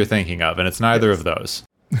the two you're thinking of, and it's neither of those.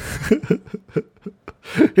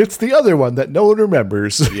 It's the other one that no one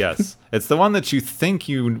remembers. Yes. It's the one that you think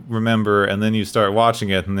you remember, and then you start watching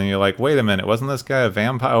it, and then you're like, wait a minute, wasn't this guy a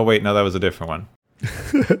vampire? Oh, wait, no, that was a different one.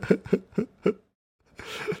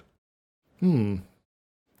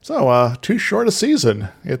 So, too short a season.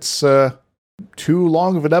 It's too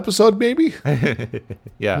long of an episode, maybe?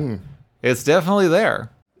 Yeah. It's definitely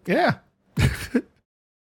there. Yeah.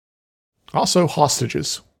 Also,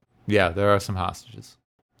 hostages. Yeah, there are some hostages.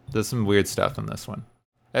 There's some weird stuff in this one.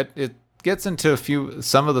 It gets into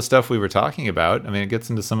some of the stuff we were talking about. I mean, it gets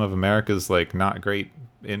into some of America's not great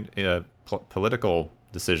political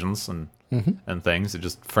decisions and things. It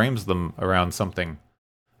just frames them around something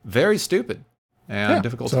very stupid and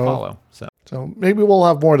difficult to follow. So maybe we'll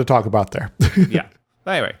have more to talk about there. Yeah.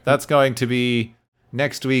 Anyway, that's going to be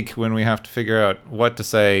next week when we have to figure out what to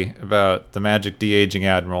say about the magic de-aging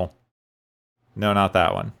admiral. No, not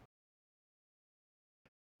that one.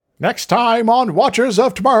 Next time on Watchers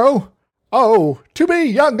of Tomorrow. Oh, to be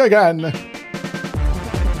young again.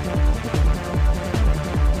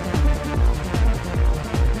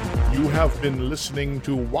 You have been listening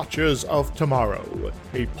to Watchers of Tomorrow,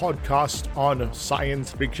 a podcast on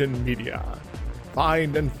science fiction media.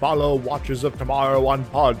 Find and follow Watchers of Tomorrow on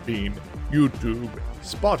Podbean, YouTube,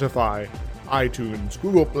 Spotify, iTunes,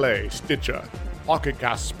 Google Play, Stitcher, Pocket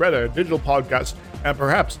Cast, Spreader, Digital Podcast, and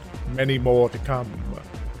perhaps many more to come.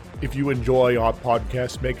 If you enjoy our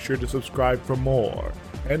podcast, make sure to subscribe for more.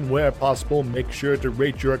 And where possible, make sure to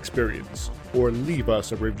rate your experience or leave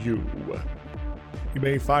us a review. You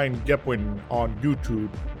may find Gepwin on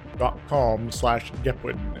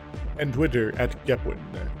youtube.com/Gepwin and Twitter @Gepwin.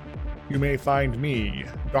 You may find me,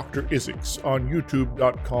 Dr. Isix, on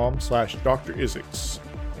youtube.com/Dr. Isix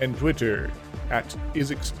and Twitter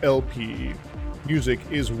 @IsixLP. Music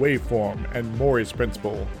is Waveform and Maury's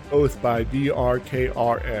Principle, both by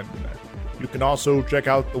DRKRN. You can also check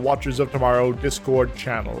out the Watchers of Tomorrow Discord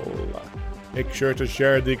channel. Make sure to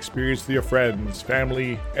share the experience with your friends,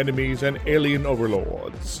 family, enemies, and alien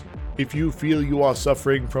overlords. If you feel you are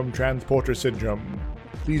suffering from transporter syndrome,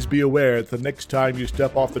 please be aware that the next time you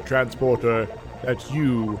step off the transporter, that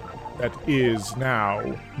you, that is now,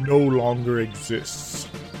 no longer exists.